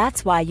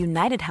 That's why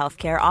United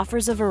Healthcare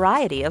offers a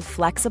variety of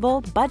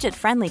flexible,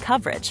 budget-friendly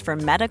coverage for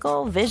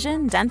medical,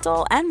 vision,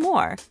 dental, and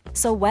more.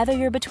 So whether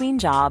you're between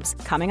jobs,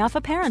 coming off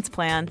a parent's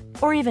plan,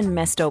 or even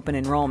missed open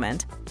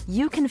enrollment,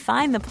 you can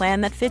find the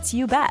plan that fits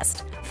you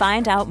best.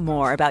 Find out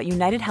more about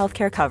United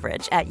Healthcare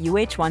coverage at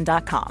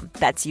uh1.com.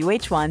 That's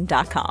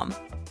uh1.com.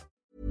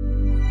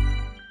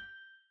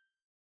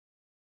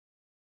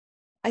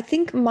 I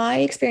think my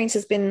experience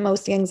has been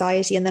mostly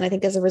anxiety. And then I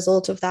think as a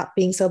result of that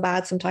being so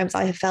bad, sometimes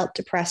I have felt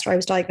depressed, or I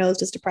was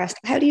diagnosed as depressed.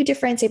 How do you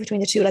differentiate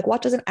between the two? Like,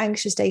 what does an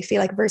anxious day feel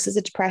like versus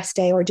a depressed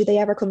day, or do they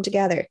ever come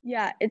together?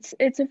 Yeah, it's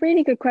a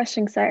really good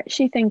question, because I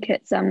actually think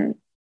it's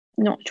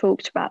not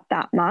talked about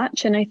that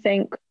much. And I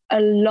think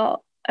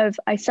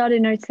I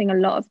started noticing a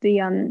lot of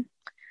the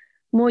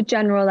more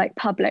general, like,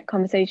 public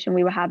conversation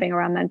we were having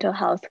around mental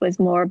health was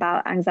more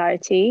about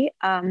anxiety.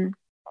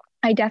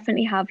 I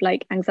definitely have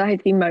like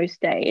anxiety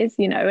most days,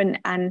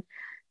 and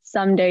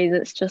some days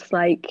it's just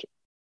like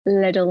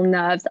little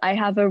nerves. I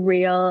have a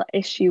real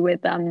issue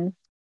with the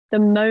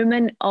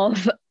moment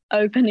of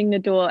opening the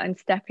door and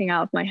stepping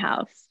out of my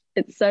house.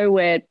 It's so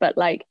weird, but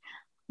like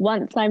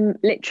once I'm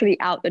literally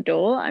out the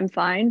door, I'm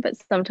fine. But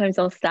sometimes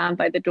I'll stand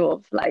by the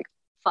door for like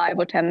 5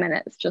 or 10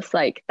 minutes, just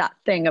like that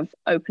thing of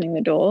opening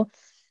the door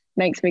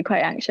makes me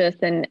quite anxious.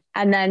 And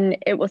then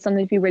it will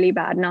sometimes be really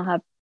bad and I'll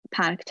have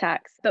panic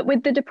attacks. But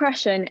with the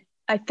depression,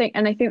 I think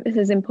this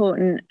is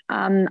important.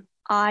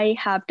 I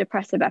have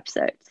depressive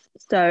episodes.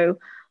 So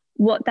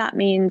what that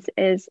means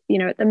is,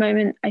 at the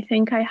moment, I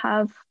think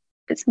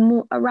it's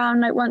more around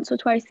like once or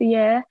twice a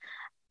year.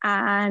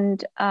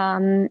 And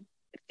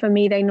for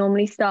me, they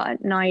normally start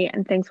at night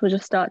and things will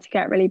just start to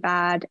get really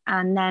bad.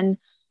 And then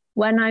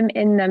when I'm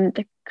in them,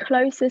 the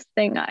closest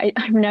thing,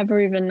 I've never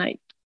even like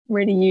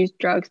really used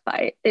drugs,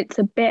 but it's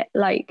a bit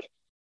like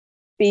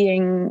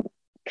being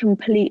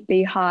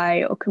completely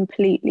high or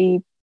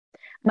completely,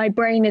 my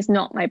brain is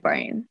not my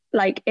brain.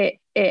 Like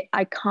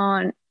I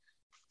can't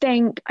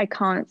think, I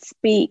can't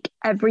speak,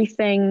 every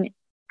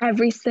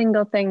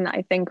single thing that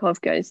I think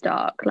of goes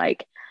dark.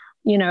 Like,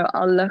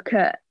 I'll look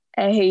at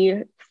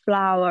a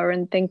flower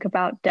and think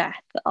about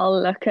death.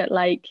 I'll look at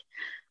like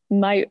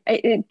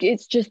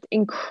it's just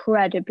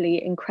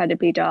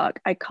incredibly dark.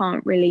 I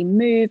can't really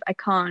move. I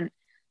can't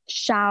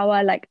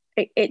shower. Like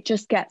it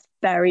just gets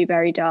very,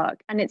 very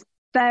dark. And it's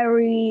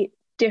very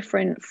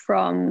different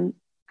from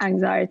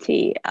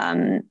anxiety.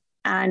 And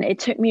it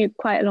took me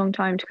quite a long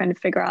time to kind of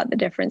figure out the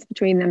difference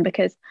between them,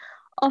 because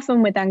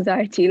often with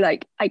anxiety,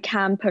 like I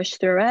can push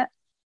through it,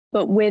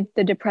 but with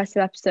the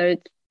depressive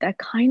episodes, there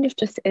kind of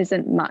just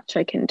isn't much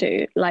I can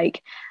do.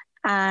 Like,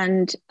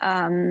 and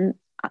I've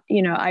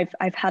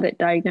had it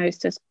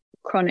diagnosed as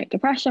chronic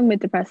depression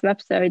with depressive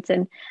episodes,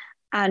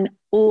 and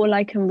all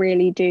I can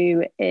really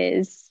do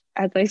is,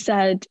 as I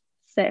said,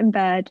 sit in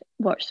bed,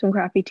 watch some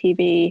crappy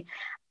TV.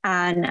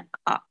 And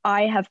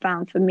I have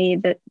found for me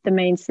that the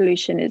main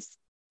solution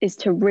is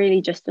to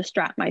really just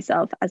distract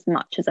myself as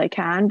much as I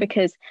can,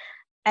 because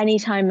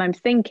anytime I'm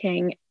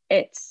thinking,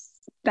 it's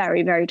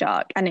very, very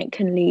dark and it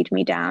can lead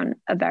me down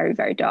a very,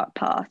 very dark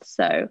path.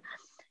 So,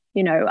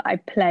 I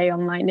play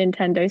on my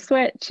Nintendo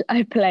Switch,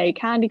 I play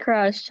Candy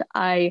Crush,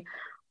 I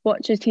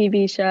watch a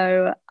TV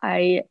show,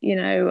 I,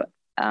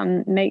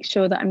 make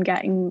sure that I'm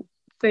getting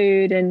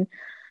food and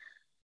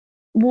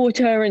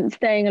water and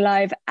staying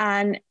alive.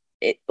 And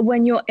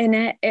when you're in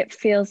it, it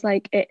feels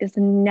like it is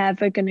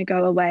never going to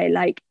go away.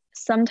 Like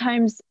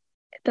sometimes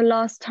the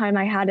last time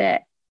I had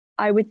it,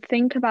 I would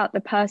think about the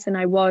person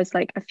I was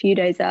like a few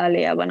days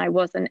earlier when I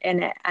wasn't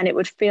in it, and it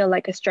would feel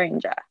like a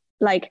stranger.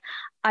 Like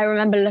I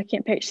remember looking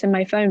at pictures in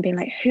my phone being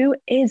like, who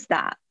is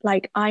that?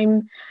 Like I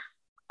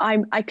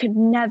could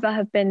never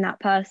have been that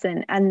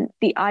person. And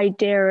the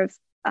idea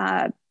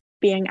of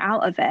being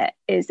out of it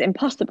is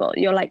impossible.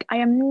 You're like, I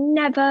am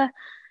never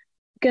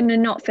gonna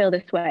not feel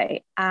this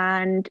way.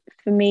 And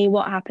for me,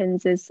 what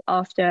happens is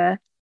after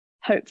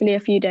hopefully a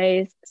few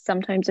days,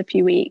 sometimes a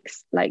few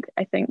weeks, like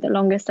I think the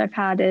longest I've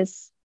had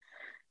is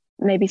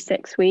maybe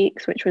 6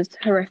 weeks, which was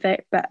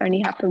horrific, but only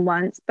happened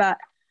once. But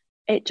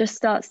it just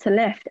starts to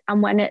lift.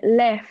 And when it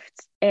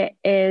lifts, it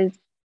is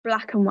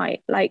black and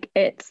white. Like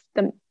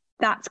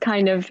that's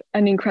kind of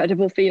an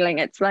incredible feeling.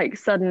 It's like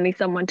suddenly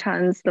someone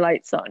turns the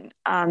lights on.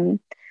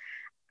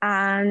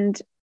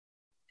 And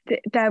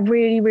they're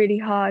really, really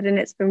hard. And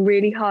it's been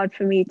really hard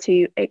for me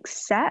to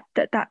accept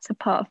that that's a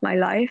part of my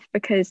life,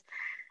 because,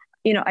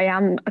 I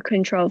am a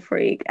control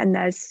freak and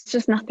there's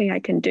just nothing I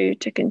can do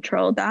to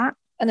control that.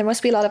 And there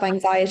must be a lot of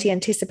anxiety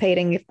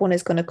anticipating if one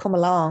is going to come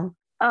along.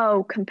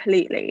 Oh,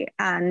 completely.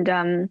 And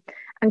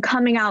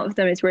coming out of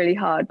them is really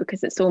hard,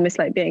 because it's almost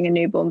like being a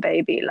newborn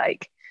baby,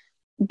 like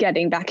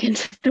getting back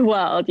into the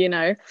world,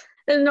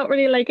 There's not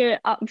really like an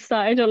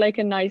upside or like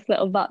a nice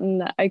little button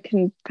that I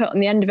can put on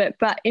the end of it.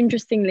 But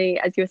interestingly,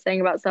 as you were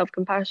saying about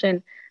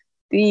self-compassion,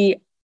 the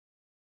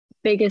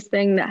biggest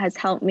thing that has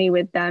helped me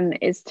with them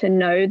is to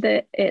know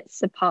that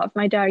it's a part of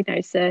my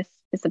diagnosis,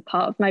 it's a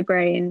part of my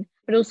brain,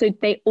 but also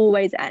they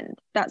always end.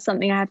 That's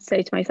something I have to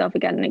say to myself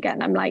again and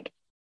again. I'm like,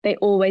 they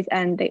always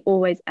end, they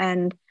always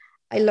end.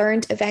 I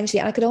learned eventually,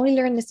 and I could only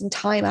learn this in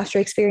time after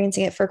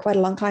experiencing it for quite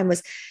a long time,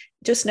 was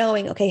just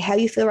knowing, okay, how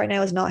you feel right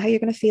now is not how you're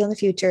going to feel in the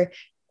future.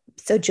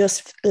 So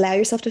just allow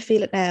yourself to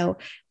feel it now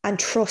and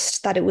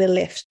trust that it will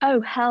lift. Oh,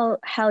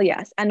 hell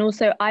yes. And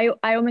also I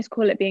almost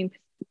call it being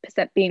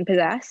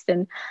possessed,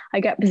 and I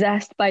get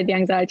possessed by the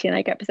anxiety and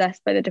I get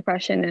possessed by the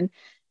depression. And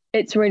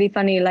it's really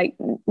funny, like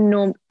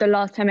the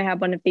last time I had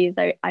one of these,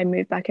 I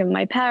moved back in with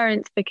my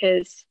parents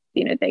because,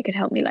 they could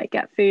help me like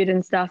get food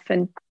and stuff.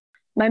 And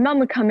my mum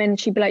would come in and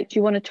she'd be like, do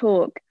you want to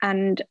talk?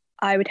 And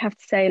I would have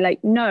to say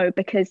like, no,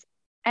 because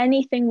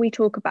anything we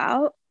talk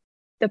about,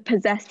 the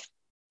possessed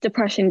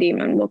depression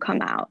demon will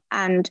come out.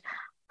 And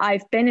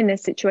I've been in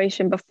this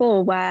situation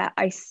before where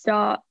I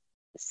start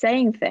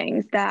saying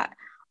things that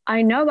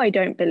I know I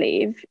don't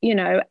believe,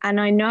 and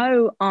I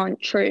know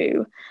aren't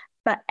true,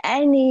 but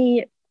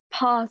any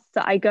path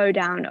that I go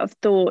down of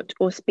thought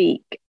or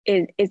speak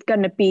is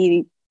going to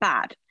be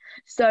bad.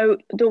 So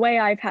the way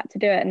I've had to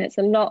do it, and it's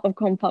a lot of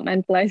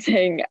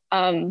compartmentalizing,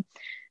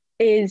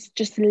 is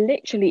just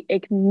literally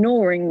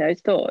ignoring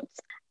those thoughts.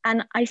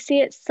 And I see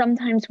it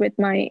sometimes with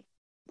my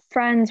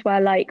friends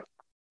where like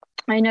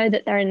I know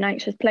that they're in an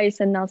anxious place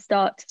and they'll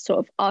start to sort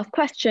of ask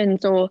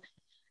questions or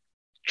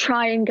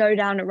try and go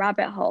down a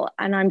rabbit hole.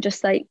 And I'm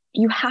just like,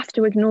 you have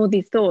to ignore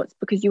these thoughts,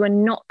 because you are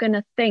not going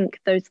to think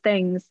those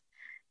things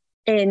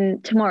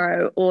in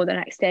tomorrow or the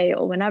next day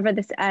or whenever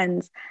this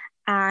ends.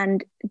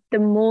 And the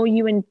more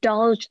you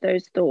indulge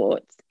those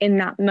thoughts in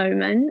that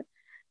moment,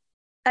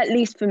 at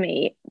least for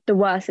me, the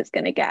worse it's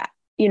going to get,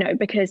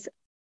 because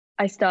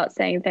I start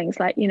saying things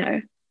like,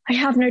 I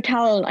have no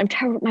talent, I'm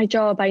terrible at my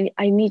job, I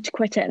need to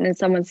quit it. And then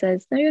someone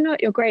says, no, you're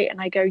not, you're great.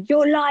 And I go,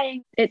 you're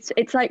lying. It's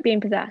like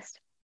being possessed.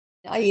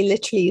 I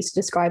literally used to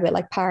describe it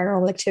like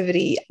paranormal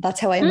activity. That's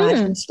how I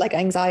imagined like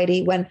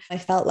anxiety, when I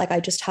felt like I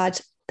just had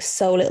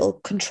so little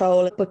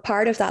control. But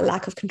part of that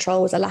lack of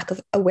control was a lack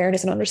of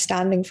awareness and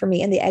understanding for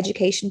me. And the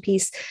education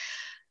piece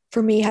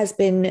for me has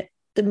been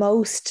the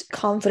most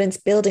confidence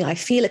building. I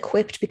feel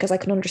equipped because I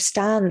can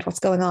understand what's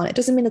going on. It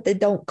doesn't mean that they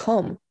don't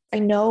come. I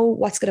know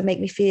what's going to make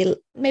me feel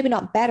maybe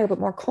not better, but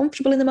more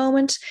comfortable in the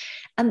moment.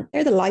 And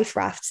they're the life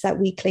rafts that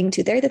we cling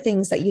to. They're the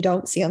things that you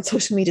don't see on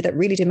social media that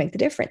really do make the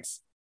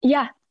difference.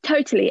 Yeah,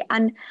 totally.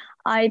 And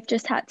I've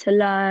just had to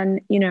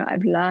learn,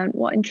 I've learned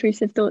what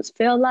intrusive thoughts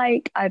feel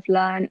like. I've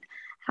learned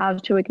how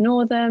to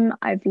ignore them.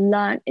 I've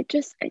learned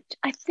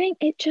I think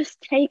it just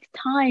takes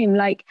time.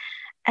 Like,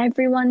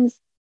 everyone's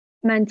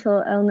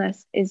mental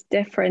illness is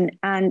different.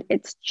 And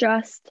it's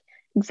just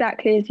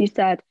exactly as you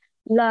said,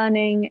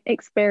 learning,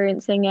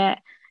 experiencing it,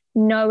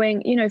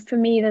 knowing, for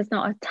me, there's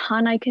not a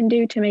ton I can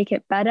do to make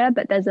it better,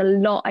 but there's a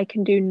lot I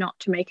can do not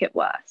to make it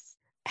worse.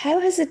 How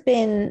has it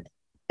been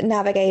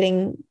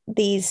navigating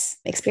these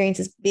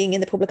experiences, being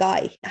in the public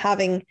eye,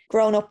 having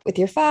grown up with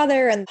your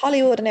father and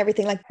Hollywood and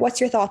everything? Like, what's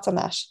your thoughts on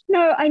that?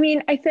 No, I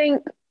mean, I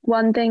think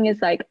one thing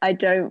is like, I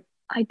don't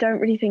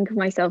really think of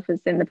myself as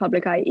in the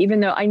public eye,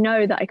 even though I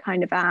know that I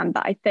kind of am.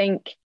 But I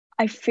think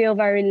I feel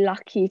very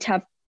lucky to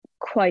have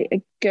quite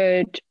a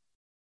good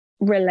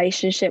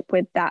relationship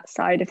with that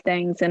side of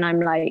things. And I'm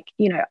like,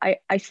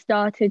 I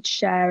started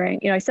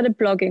sharing, I started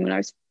blogging when I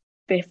was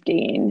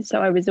 15.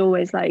 So I was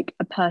always like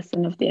a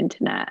person of the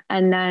internet.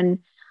 And then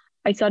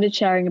I started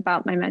sharing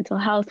about my mental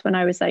health when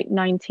I was like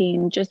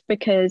 19, just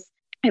because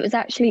it was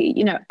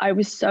actually, I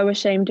was so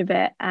ashamed of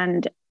it.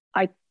 And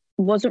I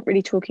wasn't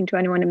really talking to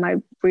anyone in my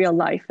real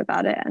life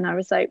about it. And I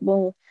was like,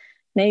 well,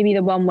 maybe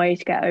the one way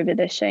to get over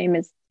this shame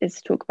is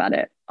to talk about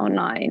it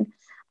online.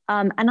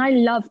 And I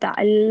love that.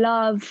 I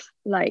love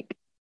like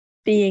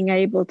being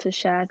able to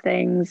share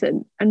things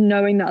and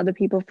knowing that other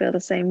people feel the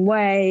same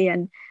way.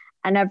 And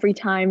every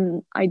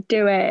time I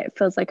do it, it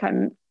feels like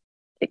I'm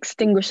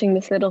extinguishing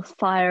this little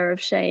fire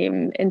of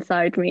shame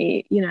inside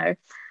me,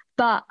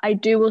 But I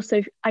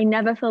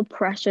never feel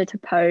pressure to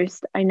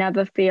post. I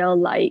never feel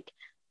like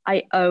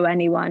I owe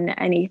anyone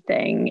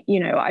anything.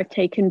 I've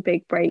taken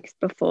big breaks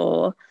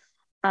before.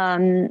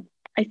 I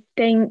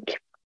think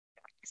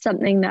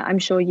something that I'm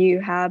sure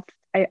you have,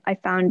 I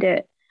found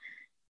it,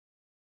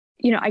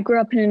 I grew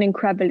up in an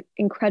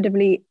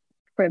incredibly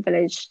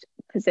privileged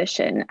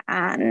position.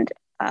 And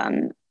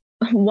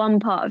one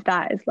part of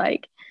that is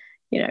like,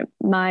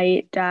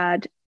 my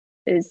dad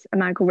is a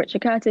man called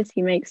Richard Curtis.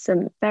 He makes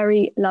some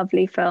very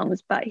lovely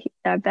films, but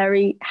they're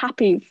very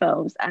happy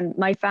films. And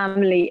my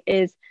family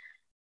is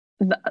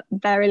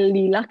very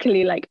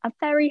luckily like a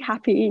very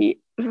happy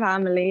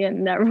family,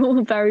 and they're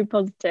all very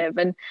positive.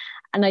 And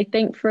I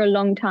think for a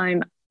long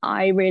time,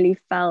 I really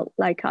felt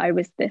like I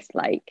was this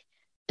like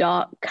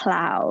dark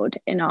cloud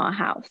in our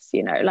house,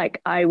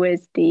 like I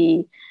was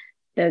the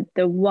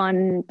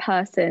one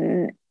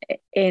person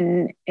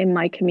in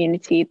my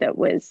community that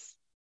was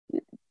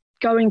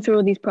going through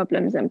all these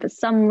problems, and for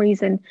some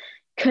reason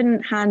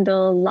couldn't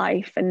handle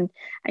life and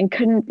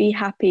couldn't be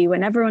happy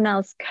when everyone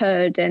else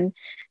could, and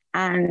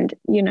that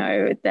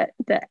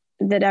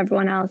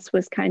everyone else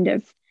was kind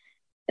of,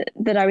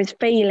 that I was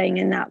failing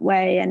in that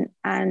way.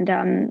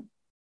 And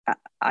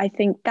I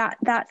think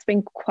that's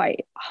been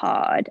quite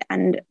hard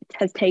and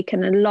has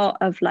taken a lot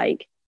of,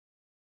 like,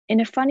 in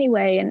a funny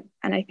way,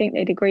 and I think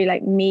they'd agree,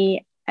 like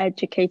me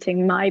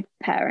educating my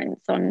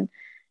parents on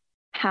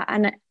how,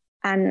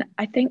 and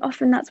I think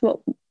often that's what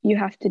you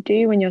have to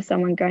do when you're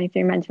someone going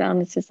through mental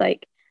illness, is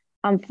like,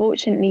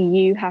 unfortunately,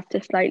 you have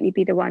to slightly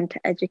be the one to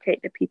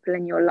educate the people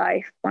in your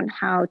life on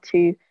how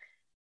to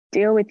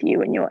deal with you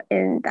when you're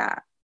in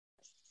that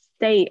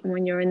state and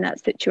when you're in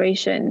that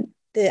situation.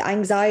 The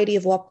anxiety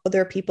of what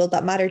other people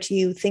that matter to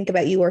you think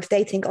about you, or if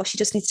they think, oh, she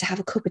just needs to have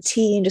a cup of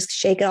tea and just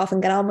shake it off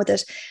and get on with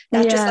it,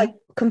 that just like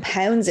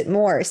compounds it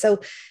more. So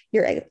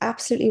you're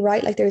absolutely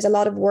right. Like, there's a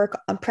lot of work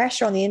and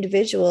pressure on the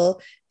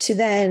individual to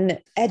then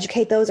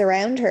educate those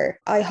around her.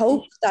 I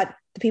hope that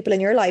the people in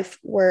your life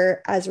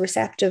were as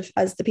receptive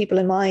as the people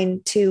in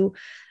mine to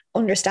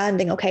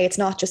understanding, okay, it's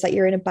not just that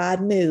you're in a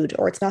bad mood,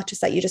 or it's not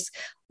just that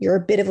you're a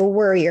bit of a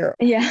worrier.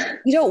 Yeah.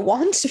 You don't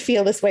want to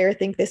feel this way or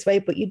think this way,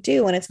 but you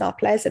do, and it's not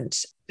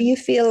pleasant. Do you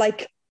feel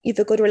like you have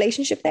a good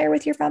relationship there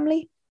with your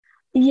family?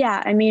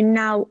 Yeah, I mean,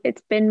 now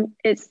it's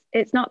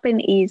not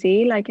been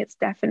easy. Like, it's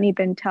definitely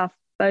been tough,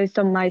 both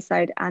on my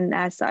side and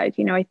their side.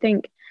 I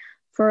think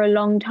for a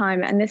long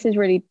time, and this is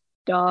really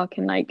dark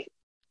and like,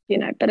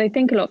 but I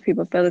think a lot of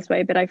people feel this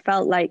way, but I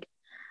felt like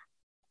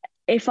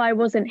if I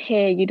wasn't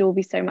here, you'd all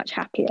be so much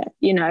happier.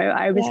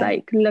 I was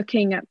like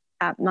looking at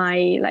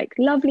my like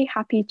lovely,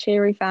 happy,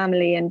 cheery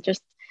family, and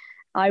just,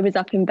 I was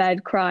up in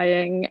bed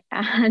crying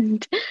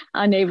and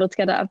unable to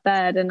get out of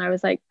bed. And I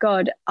was like,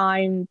 God,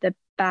 I'm the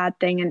bad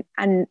thing.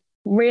 And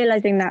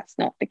realizing that's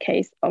not the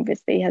case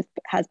obviously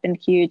has been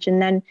huge.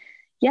 And then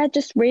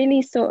just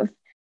really sort of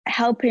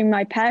helping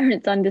my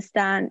parents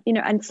understand,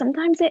 and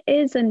sometimes it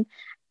is, and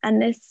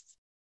this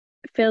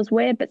feels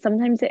weird, but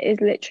sometimes it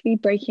is literally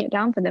breaking it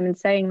down for them and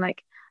saying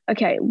like,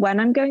 okay, when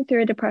I'm going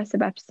through a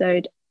depressive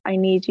episode, I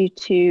need you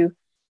to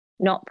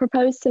not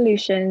propose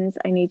solutions.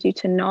 I need you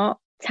to not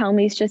tell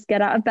me to just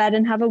get out of bed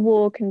and have a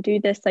walk and do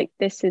this. Like,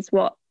 this is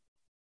what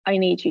I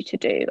need you to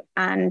do.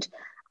 And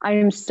I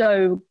am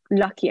so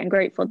lucky and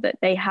grateful that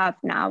they have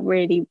now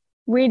really,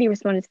 really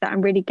responded to that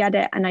and really get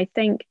it. And I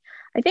think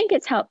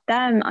it's helped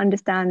them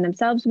understand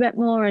themselves a bit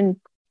more. And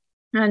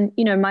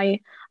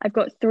I've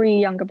got 3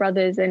 younger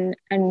brothers, and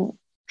 2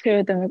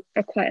 of them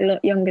are quite a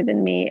lot younger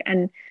than me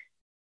and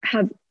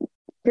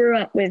grew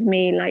up with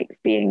me like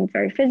being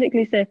very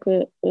physically sick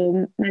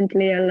or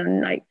mentally ill.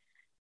 And like,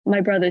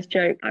 my brother's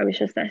joke, I was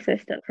just their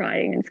sister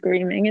crying and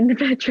screaming in the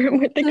bedroom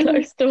with the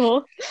closed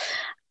door.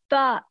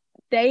 But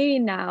they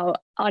now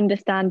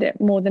understand it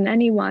more than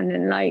anyone.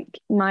 And like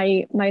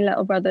my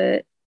little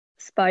brother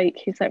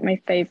Spike, who's like my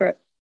favorite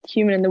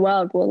human in the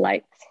world, will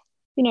like,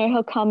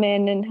 he'll come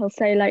in and he'll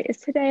say like, is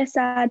today a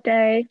sad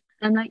day?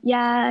 I'm like,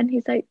 yeah. And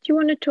he's like, do you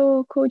want to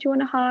talk, or do you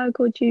want to hug,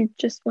 or do you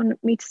just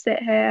want me to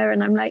sit here?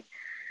 And I'm like,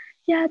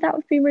 yeah, that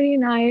would be really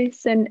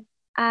nice.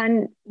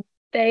 And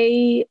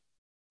they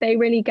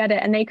really get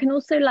it. And they can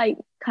also like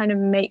kind of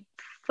make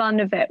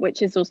fun of it,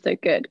 which is also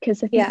good,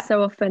 because I think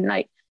so often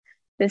like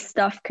this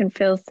stuff can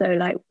feel so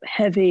like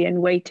heavy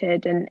and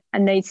weighted,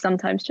 and they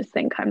sometimes just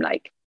think I'm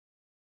like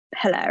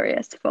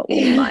hilarious for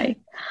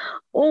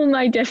all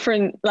my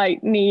different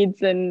like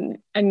needs and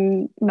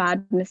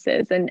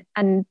madnesses,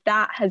 and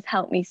that has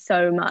helped me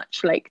so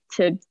much, like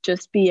to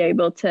just be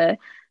able to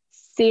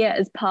see it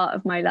as part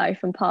of my life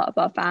and part of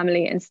our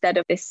family instead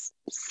of this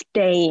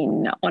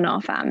stain on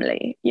our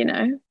family.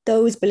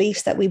 Those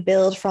beliefs that we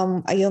build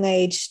from a young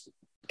age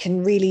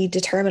can really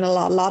determine a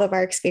lot of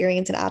our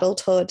experience in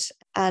adulthood.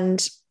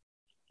 And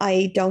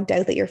I don't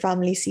doubt that your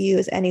family see you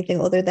as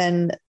anything other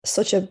than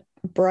such a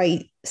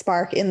bright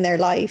spark in their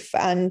life.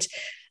 And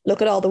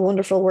look at all the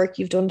wonderful work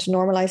you've done to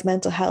normalize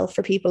mental health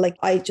for people. Like,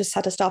 I just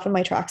had to stop in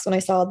my tracks when I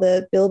saw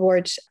the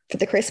billboard for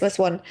the Christmas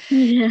one,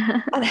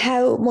 and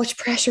how much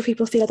pressure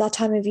people feel at that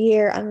time of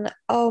year. And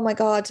oh my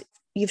God,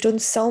 you've done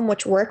so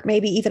much work,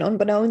 maybe even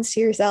unbeknownst to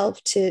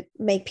yourself, to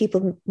make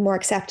people more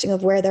accepting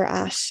of where they're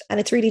at. And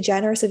it's really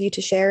generous of you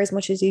to share as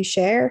much as you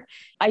share.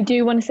 I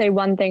do want to say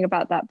one thing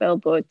about that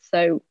billboard.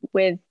 So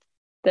with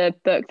the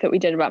book that we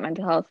did about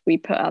mental health, we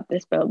put up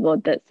this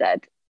billboard that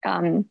said,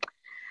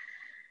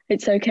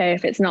 it's okay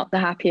if it's not the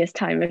happiest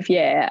time of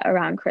year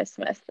around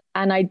Christmas.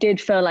 And I did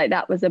feel like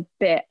that was a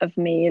bit of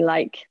me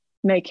like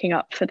making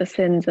up for the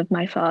sins of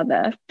my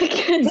father,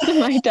 because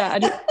my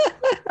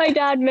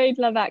dad made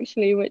Love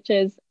Actually, which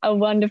is a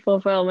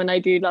wonderful film, and I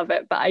do love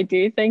it, but I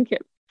do think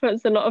it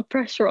puts a lot of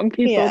pressure on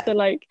people to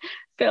like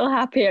feel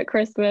happy at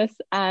Christmas.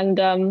 And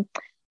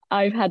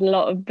I've had a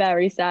lot of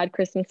very sad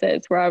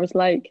Christmases where I was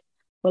like,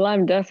 well,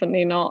 I'm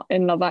definitely not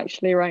in Love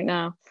Actually right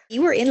now.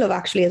 You were in Love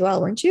Actually as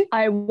well, weren't you?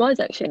 I was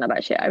actually in Love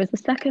Actually. I was the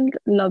second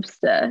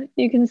lobster.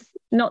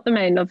 Not the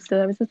main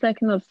lobster. I was the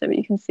second lobster, but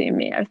you can see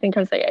me. I think I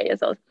was like 8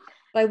 years old.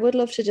 I would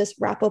love to just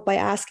wrap up by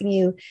asking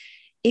you,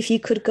 if you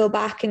could go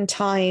back in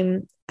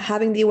time,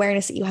 having the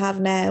awareness that you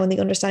have now and the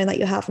understanding that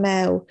you have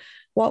now,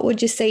 what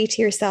would you say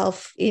to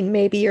yourself in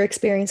maybe your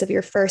experience of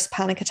your first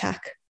panic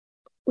attack?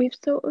 We've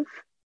sort of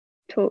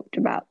talked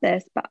about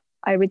this, but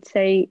I would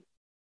say,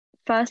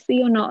 firstly,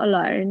 you're not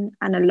alone,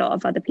 and a lot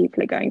of other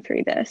people are going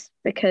through this,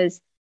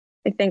 because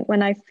I think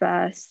when I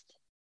first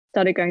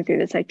started going through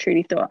this, I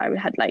truly thought I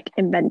had like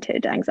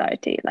invented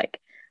anxiety. Like,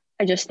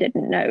 I just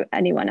didn't know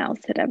anyone else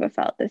had ever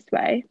felt this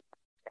way.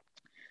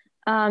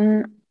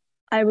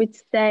 I would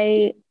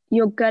say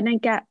you're gonna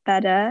get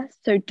better,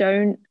 so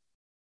don't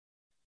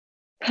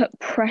put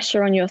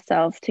pressure on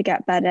yourself to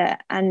get better,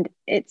 and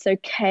it's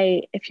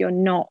okay if you're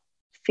not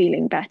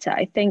feeling better.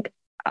 I think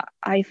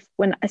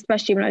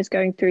especially when I was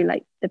going through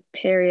like the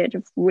period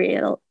of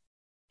real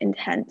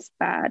intense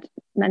bad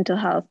mental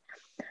health,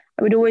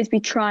 I would always be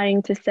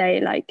trying to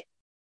say like,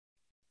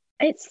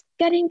 it's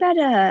getting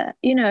better,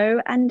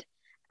 and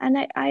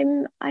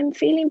I'm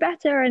feeling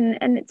better,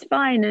 and it's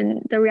fine.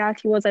 And the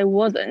reality was I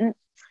wasn't,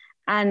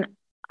 and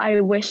I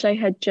wish I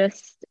had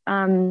just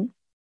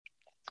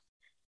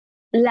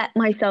let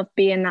myself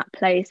be in that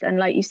place, and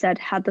like you said,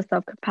 had the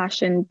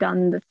self-compassion,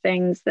 done the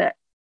things that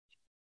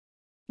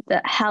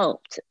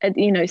helped,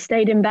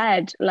 stayed in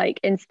bed,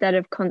 like, instead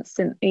of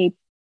constantly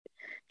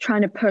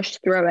trying to push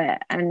through it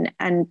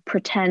and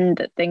pretend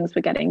that things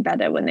were getting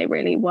better when they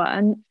really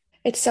weren't.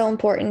 It's so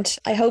important.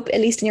 I hope,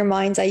 at least in your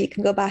mind's eye, you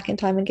can go back in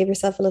time and give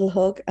yourself a little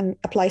hug and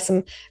apply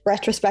some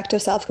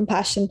retrospective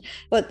self-compassion.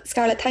 But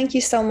Scarlett, thank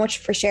you so much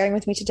for sharing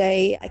with me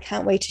today. I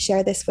can't wait to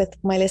share this with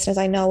my listeners.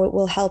 I know it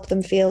will help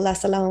them feel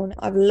less alone.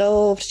 I've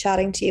loved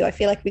chatting to you. I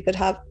feel like we could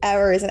have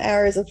hours and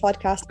hours of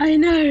podcast. I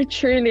know,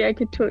 truly, I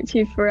could talk to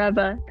you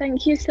forever.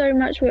 Thank you so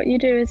much. What you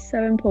do is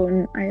so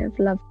important. I have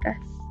loved this.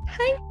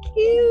 Thank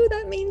you.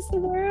 That means the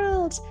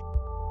world.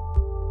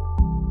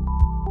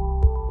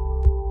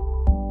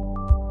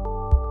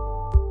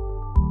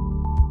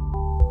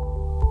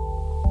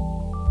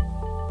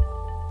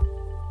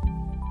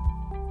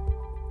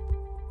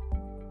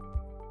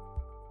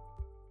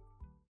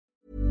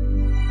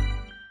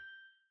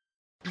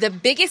 The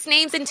biggest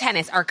names in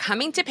tennis are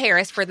coming to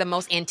Paris for the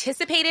most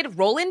anticipated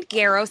Roland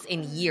Garros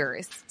in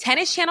years.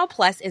 Tennis Channel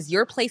Plus is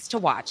your place to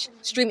watch.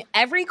 Stream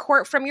every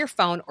court from your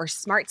phone or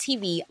smart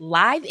TV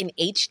live in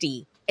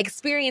HD.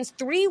 Experience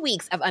 3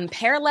 weeks of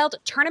unparalleled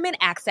tournament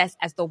access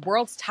as the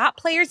world's top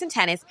players in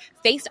tennis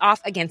face off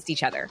against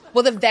each other.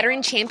 Will the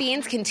veteran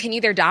champions continue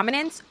their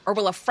dominance, or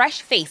will a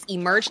fresh face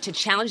emerge to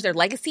challenge their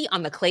legacy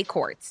on the clay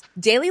courts?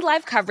 Daily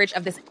live coverage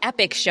of this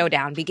epic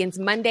showdown begins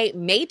Monday,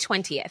 May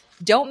 20th.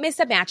 Don't miss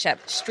a matchup.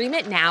 Stream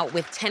it now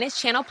with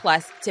Tennis Channel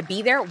Plus to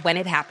be there when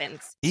it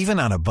happens. Even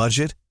on a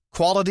budget,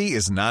 quality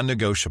is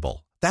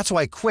non-negotiable. That's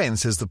why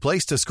Quince is the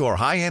place to score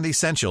high-end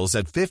essentials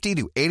at 50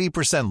 to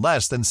 80%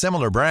 less than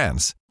similar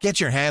brands. Get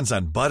your hands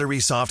on buttery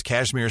soft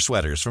cashmere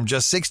sweaters from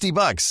just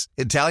 $60,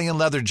 Italian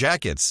leather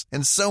jackets,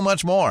 and so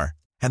much more.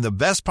 And the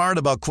best part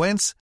about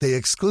Quince, they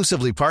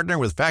exclusively partner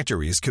with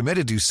factories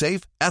committed to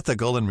safe,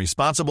 ethical, and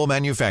responsible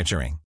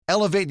manufacturing.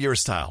 Elevate your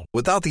style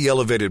without the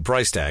elevated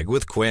price tag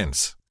with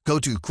Quince. Go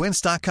to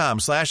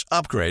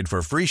quince.com/upgrade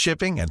for free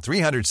shipping and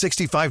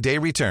 365-day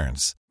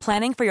returns.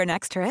 Planning for your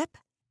next trip?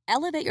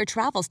 Elevate your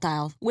travel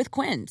style with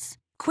Quince.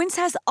 Quince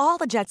has all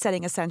the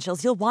jet-setting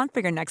essentials you'll want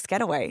for your next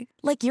getaway,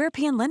 like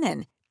European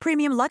linen,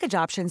 premium luggage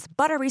options,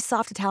 buttery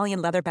soft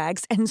Italian leather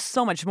bags, and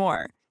so much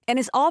more. And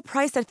is all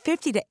priced at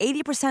 50 to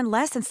 80%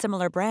 less than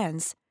similar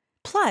brands.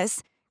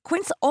 Plus,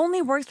 Quince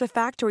only works with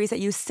factories that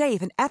use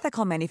safe and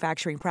ethical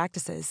manufacturing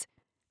practices.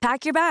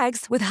 Pack your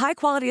bags with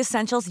high-quality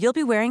essentials you'll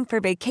be wearing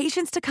for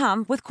vacations to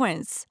come with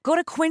Quince. Go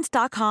to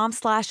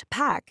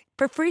quince.com/pack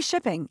for free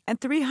shipping and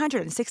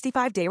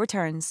 365-day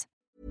returns.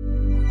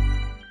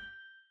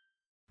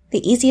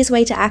 The easiest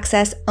way to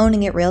access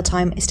Owning It Real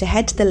Time is to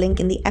head to the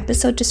link in the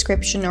episode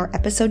description or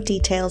episode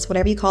details,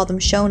 whatever you call them,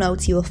 show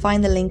notes. You will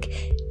find the link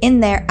in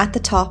there at the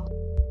top.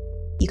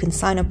 You can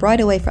sign up right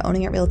away for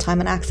Owning It Real Time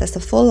and access the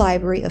full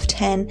library of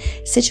 10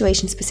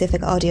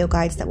 situation-specific audio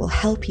guides that will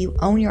help you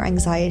own your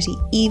anxiety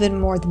even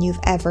more than you've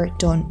ever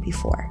done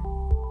before.